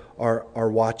are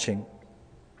watching.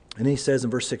 And he says in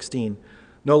verse 16,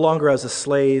 no longer as a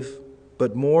slave,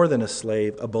 but more than a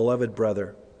slave, a beloved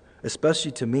brother, especially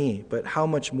to me, but how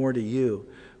much more to you,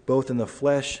 both in the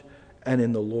flesh and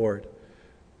in the Lord.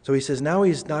 So he says now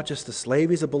he's not just a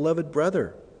slave, he's a beloved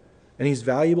brother. And he's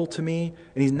valuable to me,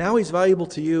 and he's valuable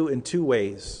to you in two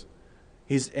ways.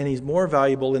 He's more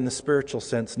valuable in the spiritual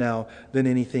sense now than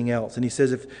anything else. And he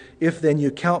says, if then you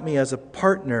count me as a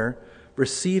partner,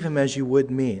 receive him as you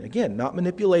would me. Again, not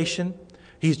manipulation.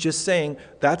 He's just saying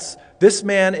this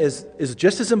man is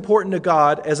just as important to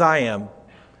God as I am.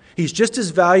 He's just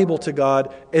as valuable to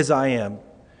God as I am.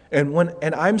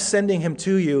 And I'm sending him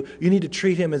to you, you need to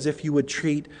treat him as if you would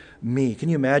treat me. Can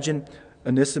you imagine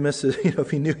Onesimus,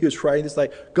 if he knew he was writing this,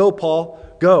 like, go, Paul,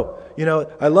 go.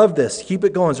 I love this. Keep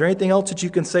it going. Is there anything else that you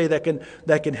can say that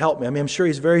can help me? I mean, I'm sure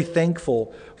he's very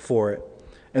thankful for it.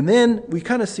 And then we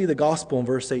kind of see the gospel in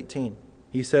verse 18.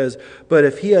 He says, but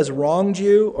if he has wronged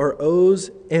you or owes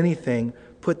anything,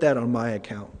 put that on my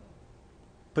account.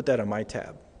 Put that on my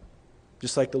tab.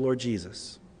 Just like the Lord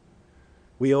Jesus.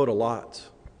 We owed a lot.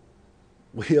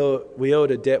 We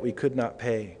owed a debt we could not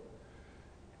pay.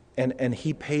 And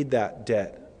he paid that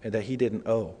debt that he didn't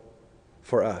owe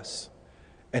for us.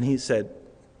 And he said,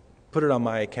 put it on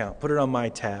my account, put it on my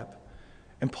tab.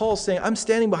 And Paul's saying, I'm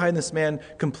standing behind this man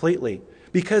completely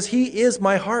because he is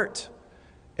my heart.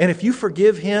 And if you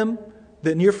forgive him,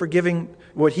 then you're forgiving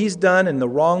what he's done and the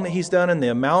wrong that he's done and the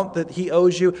amount that he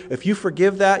owes you. If you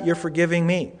forgive that, you're forgiving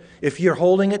me. If you're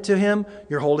holding it to him,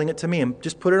 you're holding it to me. And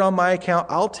just put it on my account.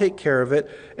 I'll take care of it.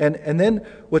 And then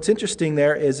what's interesting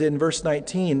there is in verse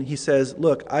 19, he says,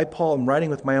 look, I, Paul, am writing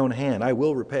with my own hand. I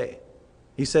will repay.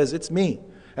 He says, it's me.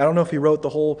 I don't know if he wrote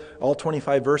all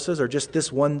 25 verses or just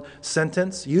this one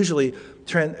sentence. Usually,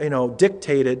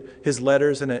 dictated his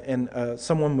letters and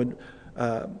someone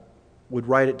would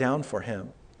write it down for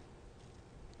him.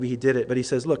 He did it, but he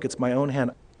says, look, it's my own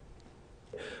hand.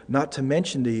 Not to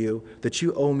mention to you that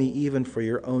you owe me even for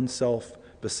your own self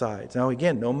besides. Now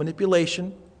again, no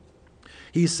manipulation.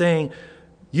 He's saying,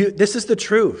 this is the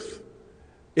truth.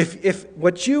 If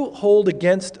what you hold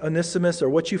against Onesimus or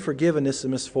what you forgive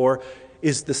Onesimus for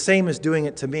is the same as doing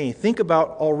it to me, think about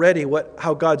already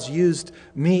how God's used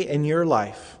me in your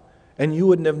life. And you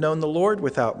wouldn't have known the Lord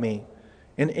without me.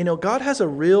 And God has a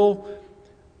real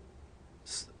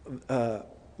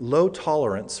low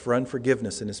tolerance for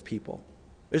unforgiveness in his people.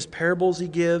 There's parables he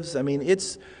gives. I mean,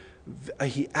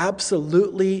 he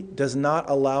absolutely does not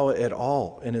allow it at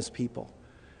all in his people.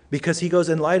 Because he goes,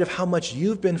 in light of how much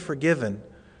you've been forgiven,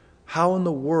 how in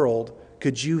the world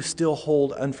could you still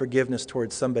hold unforgiveness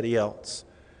towards somebody else?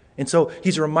 And so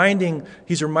he's reminding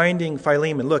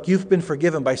Philemon, look, you've been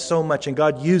forgiven by so much, and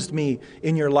God used me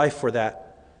in your life for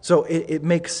that. So it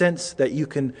makes sense that you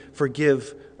can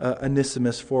forgive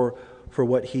Onesimus for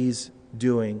what he's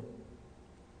doing.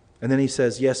 And then he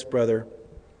says, yes, brother,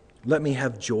 let me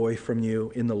have joy from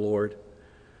you in the Lord.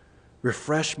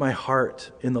 Refresh my heart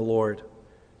in the Lord.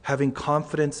 Having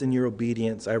confidence in your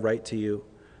obedience, I write to you,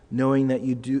 knowing that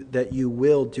you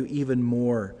will do even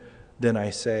more than I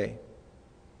say.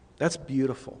 That's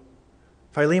beautiful.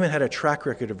 Philemon had a track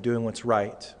record of doing what's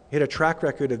right. He had a track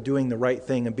record of doing the right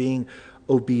thing and being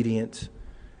obedient.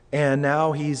 And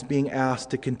now he's being asked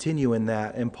to continue in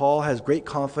that. And Paul has great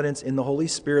confidence in the Holy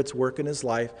Spirit's work in his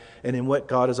life and in what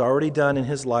God has already done in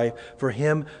his life for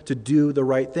him to do the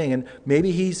right thing. And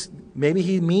maybe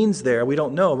he means there, we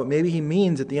don't know, but maybe he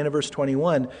means at the end of verse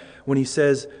 21 when he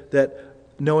says that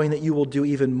knowing that you will do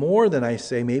even more than I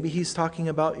say, maybe he's talking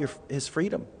about his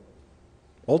freedom.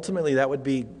 Ultimately, that would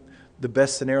be the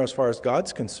best scenario as far as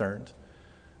God's concerned.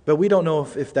 But we don't know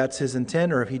if that's his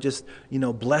intent or if he just,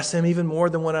 bless him even more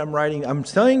than what I'm writing. I'm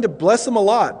telling to bless him a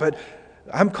lot, but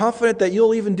I'm confident that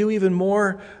you'll even do even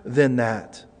more than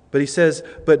that. But he says,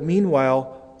 but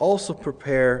meanwhile, also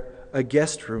prepare a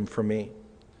guest room for me.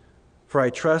 For I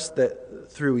trust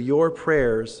that through your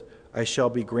prayers I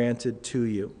shall be granted to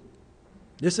you.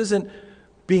 This isn't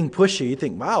being pushy. You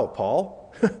think, wow, Paul,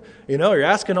 you're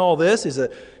asking all this,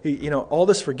 all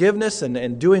this forgiveness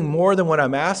and doing more than what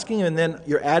I'm asking, and then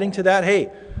you're adding to that,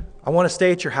 hey, I want to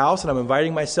stay at your house and I'm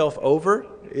inviting myself over,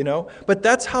 But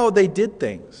that's how they did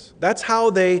things. That's how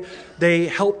they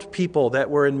helped people that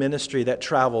were in ministry, that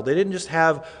traveled. They didn't just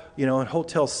have, a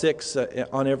Hotel 6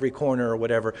 on every corner or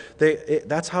whatever.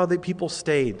 That's how people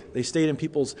stayed. They stayed in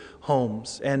people's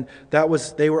homes. And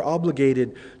they were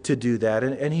obligated to do that.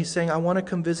 And he's saying, I want to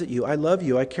come visit you. I love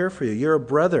you. I care for you. You're a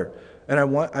brother. And I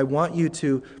want you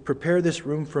to prepare this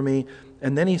room for me.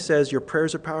 And then he says, your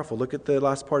prayers are powerful. Look at the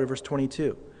last part of verse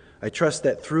 22. I trust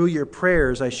that through your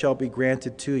prayers I shall be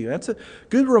granted to you. That's a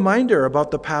good reminder about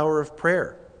the power of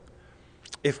prayer.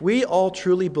 If we all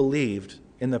truly believed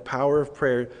in the power of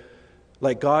prayer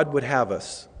like God would have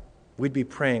us, we'd be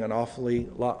praying an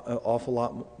awful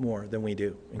lot more than we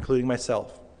do, including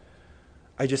myself.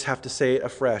 I just have to say it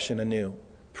afresh and anew.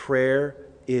 Prayer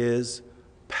is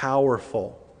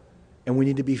powerful. And we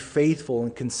need to be faithful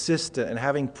and consistent and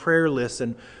having prayer lists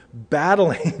and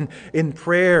battling in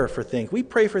prayer for things. We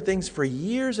pray for things for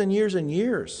years and years and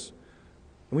years.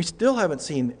 And we still haven't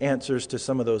seen answers to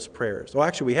some of those prayers. Well,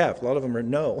 actually we have. A lot of them are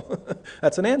no.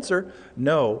 That's an answer.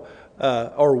 No.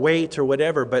 Or wait or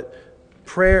whatever. But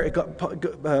prayer,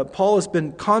 Paul has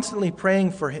been constantly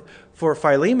praying for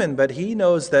Philemon, but he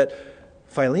knows that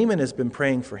Philemon has been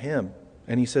praying for him.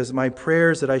 And he says, my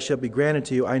prayers that I shall be granted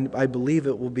to you, I believe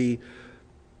it will be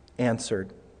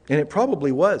answered. And it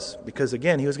probably was, because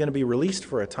again, he was going to be released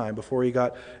for a time before he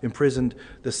got imprisoned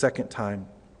the second time.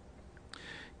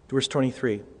 Verse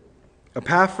 23.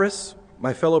 Epaphras,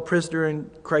 my fellow prisoner in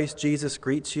Christ Jesus,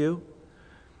 greets you,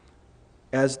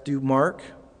 as do Mark,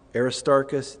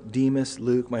 Aristarchus, Demas,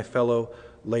 Luke, my fellow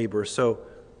laborers. So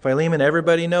Philemon,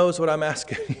 everybody knows what I'm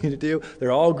asking you to do.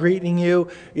 They're all greeting you.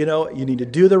 You need to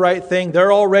do the right thing.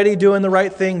 They're already doing the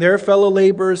right thing. They're fellow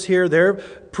laborers here. They're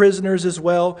prisoners as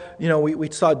well.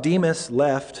 We saw Demas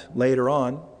left later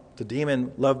on The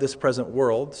demon loved this present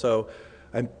world, so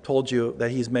I told you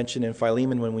that he's mentioned in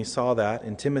Philemon when we saw that,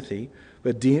 in Timothy.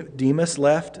 But Demas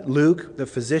left. Luke, the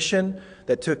physician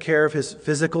that took care of his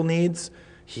physical needs,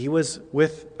 he was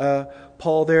with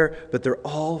Paul there. But they're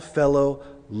all fellow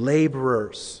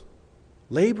laborers.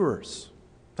 Laborers.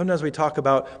 Sometimes we talk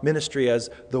about ministry as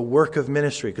the work of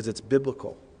ministry because it's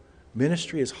biblical.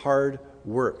 Ministry is hard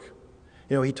work.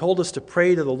 He told us to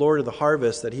pray to the Lord of the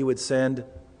harvest that he would send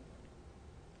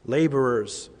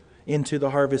laborers into the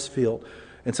harvest field.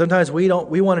 And sometimes we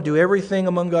want to do everything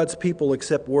among God's people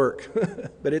except work.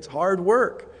 But it's hard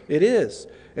work. It is.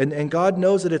 And God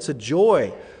knows that it's a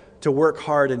joy to work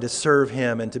hard and to serve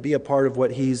him and to be a part of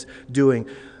what he's doing.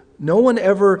 No one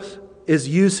ever is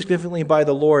used significantly by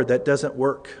the Lord that doesn't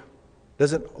work,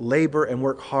 doesn't labor and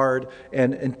work hard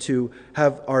and to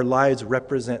have our lives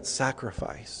represent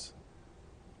sacrifice.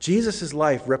 Jesus'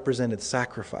 life represented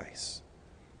sacrifice.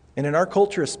 And in our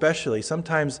culture especially,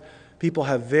 sometimes people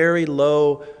have very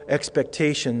low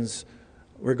expectations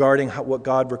regarding what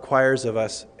God requires of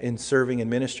us in serving in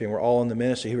ministry. And we're all in the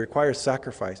ministry. He requires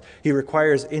sacrifice. He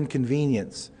requires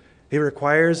inconvenience. He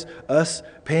requires us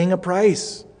paying a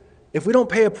price. If we don't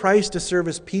pay a price to serve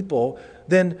his people,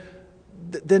 then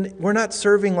we're not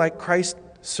serving like Christ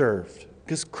served,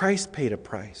 because Christ paid a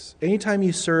price. Anytime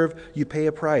you serve, you pay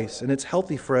a price, and it's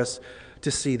healthy for us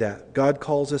to see that. God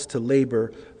calls us to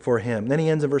labor for him. Then he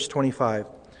ends in verse 25.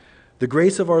 The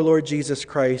grace of our Lord Jesus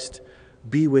Christ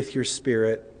be with your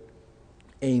spirit.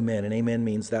 Amen. And amen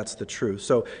means that's the truth.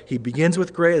 So he begins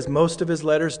with grace, as most of his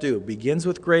letters do. Begins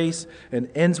with grace and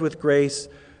ends with grace.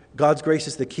 God's grace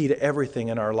is the key to everything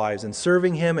in our lives. And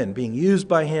serving him and being used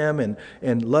by him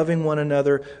and loving one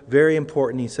another, very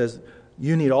important. He says,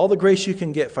 you need all the grace you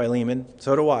can get, Philemon.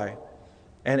 So do I.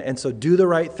 And so do the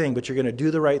right thing, but you're going to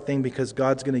do the right thing because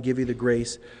God's going to give you the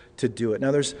grace to do it. Now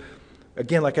there's,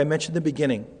 again, like I mentioned in the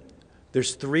beginning,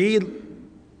 there's 3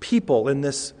 people in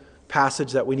this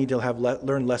passage that we need to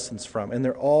learn lessons from, and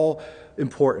they're all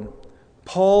important.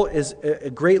 Paul is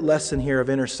a great lesson here of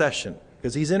intercession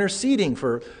because he's interceding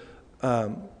for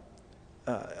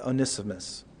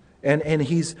Onesimus, and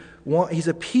he's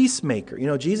a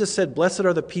peacemaker. Jesus said, "Blessed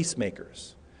are the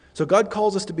peacemakers." So God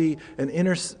calls us to be an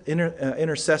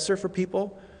intercessor for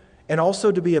people, and also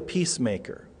to be a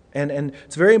peacemaker. And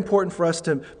it's very important for us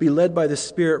to be led by the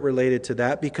Spirit related to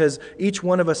that, because each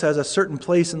one of us has a certain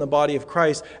place in the body of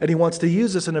Christ, and he wants to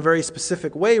use us in a very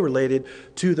specific way related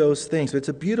to those things. But it's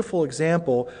a beautiful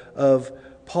example of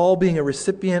Paul being a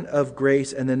recipient of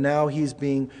grace, and then now he's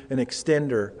being an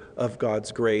extender of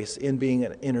God's grace in being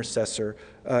an intercessor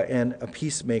and a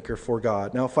peacemaker for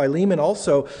God. Now, Philemon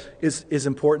also is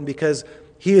important because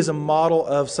he is a model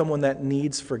of someone that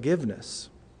needs forgiveness.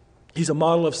 He's a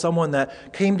model of someone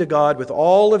that came to God with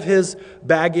all of his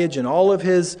baggage and all of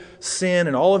his sin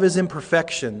and all of his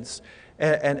imperfections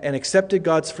and accepted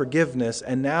God's forgiveness.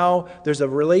 And now there's a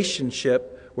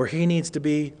relationship where he needs to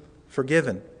be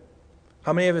forgiven.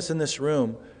 How many of us in this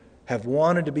room have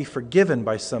wanted to be forgiven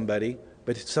by somebody,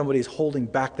 but somebody's holding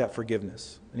back that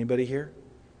forgiveness? Anybody here?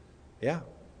 Yeah,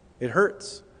 it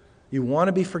hurts. You want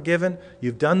to be forgiven.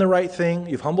 You've done the right thing.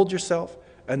 You've humbled yourself,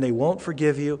 and they won't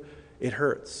forgive you. It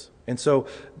hurts. And so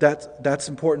that's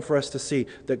important for us to see,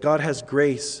 that God has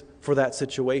grace for that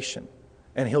situation.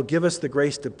 And he'll give us the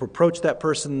grace to approach that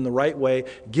person in the right way,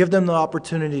 give them the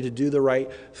opportunity to do the right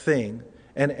thing.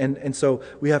 And so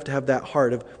we have to have that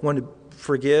heart of wanting to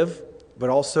forgive,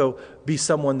 but also be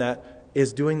someone that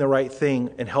is doing the right thing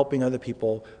and helping other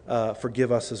people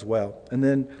forgive us as well. And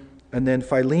then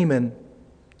Philemon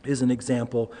is an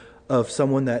example of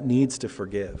someone that needs to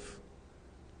forgive.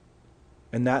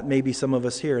 And that may be some of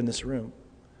us here in this room.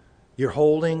 You're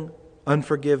holding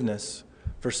unforgiveness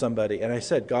for somebody. And I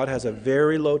said, God has a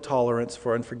very low tolerance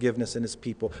for unforgiveness in his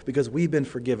people because we've been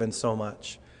forgiven so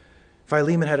much.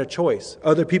 Philemon had a choice.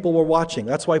 Other people were watching.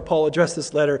 That's why Paul addressed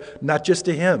this letter not just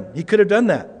to him. He could have done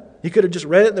that. He could have just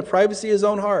read it in the privacy of his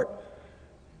own heart.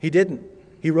 He didn't.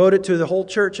 He wrote it to the whole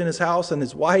church in his house and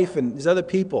his wife and his other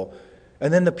people.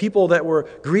 And then the people that were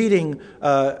greeting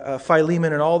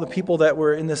Philemon and all the people that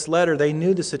were in this letter, they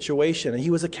knew the situation, and he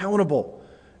was accountable.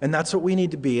 And that's what we need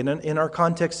to be in our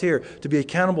context here, to be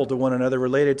accountable to one another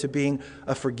related to being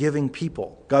a forgiving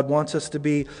people. God wants us to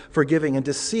be forgiving and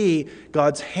to see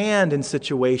God's hand in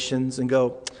situations and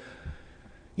go,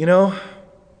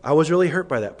 I was really hurt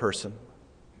by that person.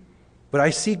 But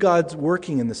I see God's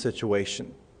working in the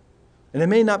situation. And it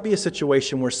may not be a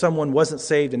situation where someone wasn't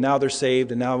saved and now they're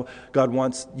saved and now God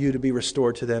wants you to be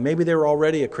restored to them. Maybe they were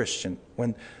already a Christian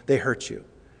when they hurt you.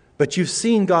 But you've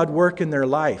seen God work in their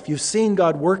life. You've seen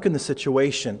God work in the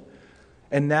situation.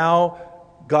 And now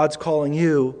God's calling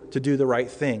you to do the right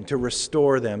thing, to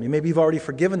restore them. Maybe you've already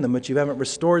forgiven them, but you haven't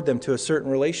restored them to a certain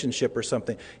relationship or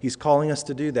something. He's calling us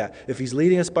to do that. If He's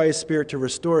leading us by His Spirit to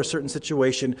restore a certain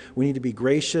situation, we need to be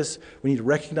gracious. We need to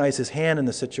recognize His hand in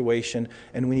the situation,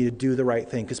 and we need to do the right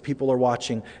thing because people are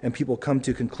watching and people come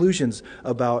to conclusions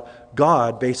about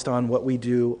God based on what we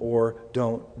do or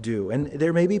don't do. And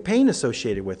there may be pain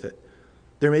associated with it.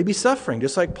 There may be suffering,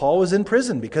 just like Paul was in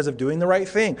prison because of doing the right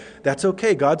thing. That's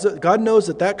okay. God knows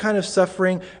that kind of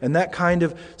suffering and that kind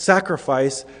of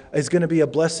sacrifice is going to be a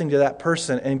blessing to that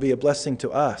person and be a blessing to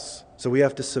us. So we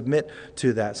have to submit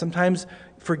to that. Sometimes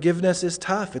forgiveness is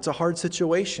tough. It's a hard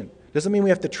situation. Doesn't mean we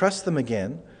have to trust them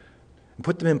again and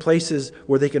put them in places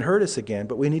where they can hurt us again,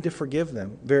 but we need to forgive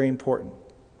them. Very important.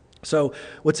 So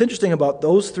what's interesting about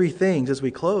those three things as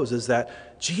we close is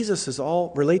that Jesus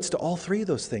relates to all three of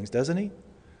those things, doesn't He?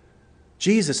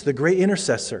 Jesus, the great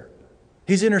intercessor,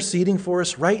 He's interceding for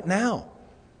us right now.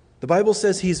 The Bible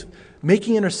says He's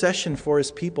making intercession for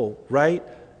His people right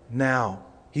now.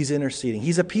 He's interceding.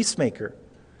 He's a peacemaker.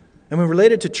 And when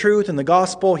related to truth and the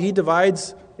gospel, He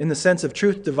divides in the sense of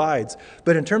truth divides.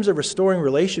 But in terms of restoring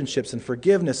relationships and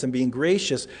forgiveness and being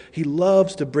gracious, He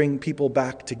loves to bring people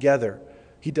back together.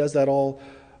 He does that all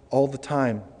the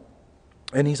time.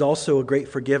 And He's also a great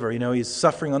forgiver. He's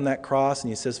suffering on that cross and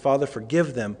He says, Father,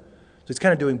 forgive them. So He's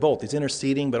kind of doing both. He's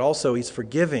interceding, but also He's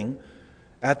forgiving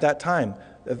at that time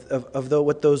of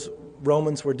what those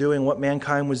Romans were doing, what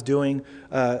mankind was doing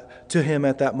to Him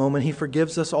at that moment. He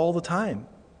forgives us all the time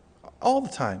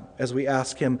as we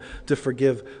ask Him to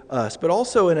forgive us. But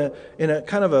also in a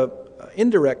kind of a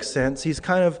indirect sense, He's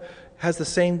kind of has the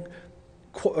same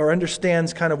or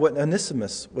understands kind of what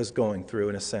Onesimus was going through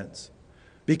in a sense.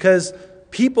 Because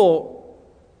people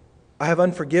have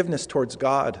unforgiveness towards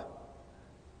God.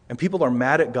 And people are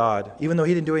mad at God, even though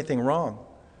He didn't do anything wrong.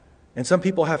 And some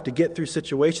people have to get through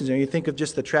situations. You think of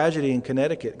just the tragedy in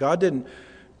Connecticut. God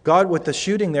with the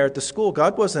shooting there at the school,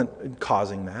 God wasn't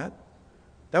causing that.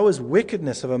 That was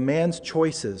wickedness of a man's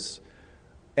choices.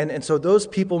 And so those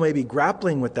people may be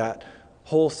grappling with that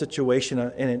whole situation.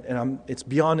 And it's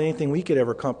beyond anything we could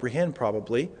ever comprehend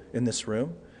probably in this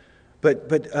room. But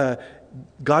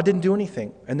God didn't do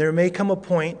anything. And there may come a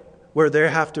point where they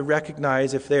have to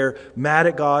recognize if they're mad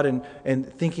at God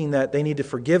and thinking that they need to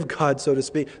forgive God, so to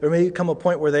speak, there may come a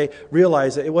point where they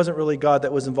realize that it wasn't really God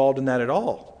that was involved in that at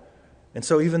all. And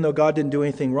so even though God didn't do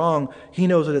anything wrong, He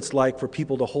knows what it's like for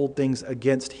people to hold things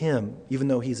against Him, even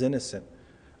though He's innocent.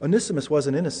 Onesimus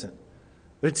wasn't innocent.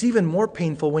 But it's even more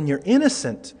painful when you're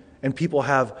innocent and people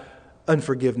have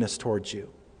unforgiveness towards you.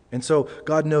 And so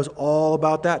God knows all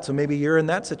about that. So maybe you're in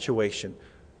that situation.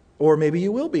 Or maybe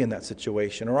you will be in that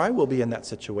situation, or I will be in that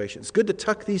situation. It's good to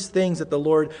tuck these things that the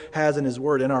Lord has in His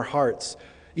Word in our hearts,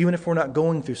 even if we're not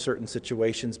going through certain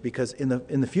situations, because in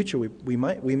the future we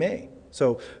may.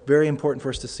 So very important for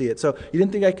us to see it. So you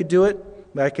didn't think I could do it?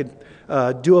 I could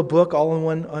do a book all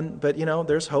in one, but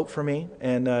there's hope for me.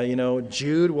 And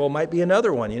Jude, might be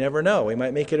another one. You never know. We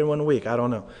might make it in 1 week. I don't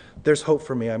know. There's hope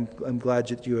for me. I'm glad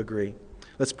that you agree.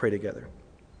 Let's pray together.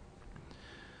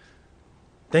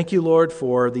 Thank you, Lord,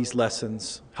 for these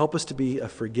lessons. Help us to be a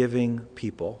forgiving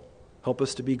people. Help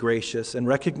us to be gracious and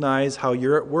recognize how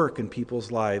You're at work in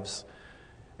people's lives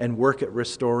and work at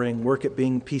restoring, work at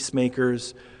being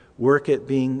peacemakers, work at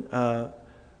being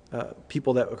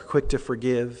people that are quick to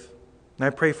forgive. And I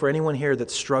pray for anyone here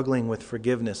that's struggling with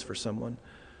forgiveness for someone.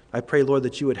 I pray, Lord,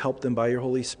 that You would help them by Your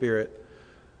Holy Spirit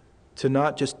to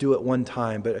not just do it one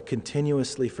time, but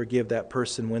continuously forgive that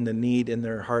person when the need in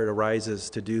their heart arises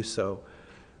to do so.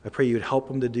 I pray You would help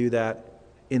them to do that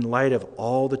in light of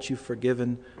all that You've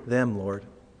forgiven them, Lord.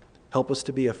 Help us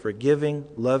to be a forgiving,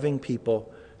 loving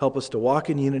people. Help us to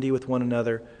walk in unity with one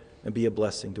another and be a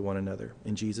blessing to one another.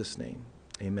 In Jesus' name,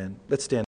 amen. Let's stand.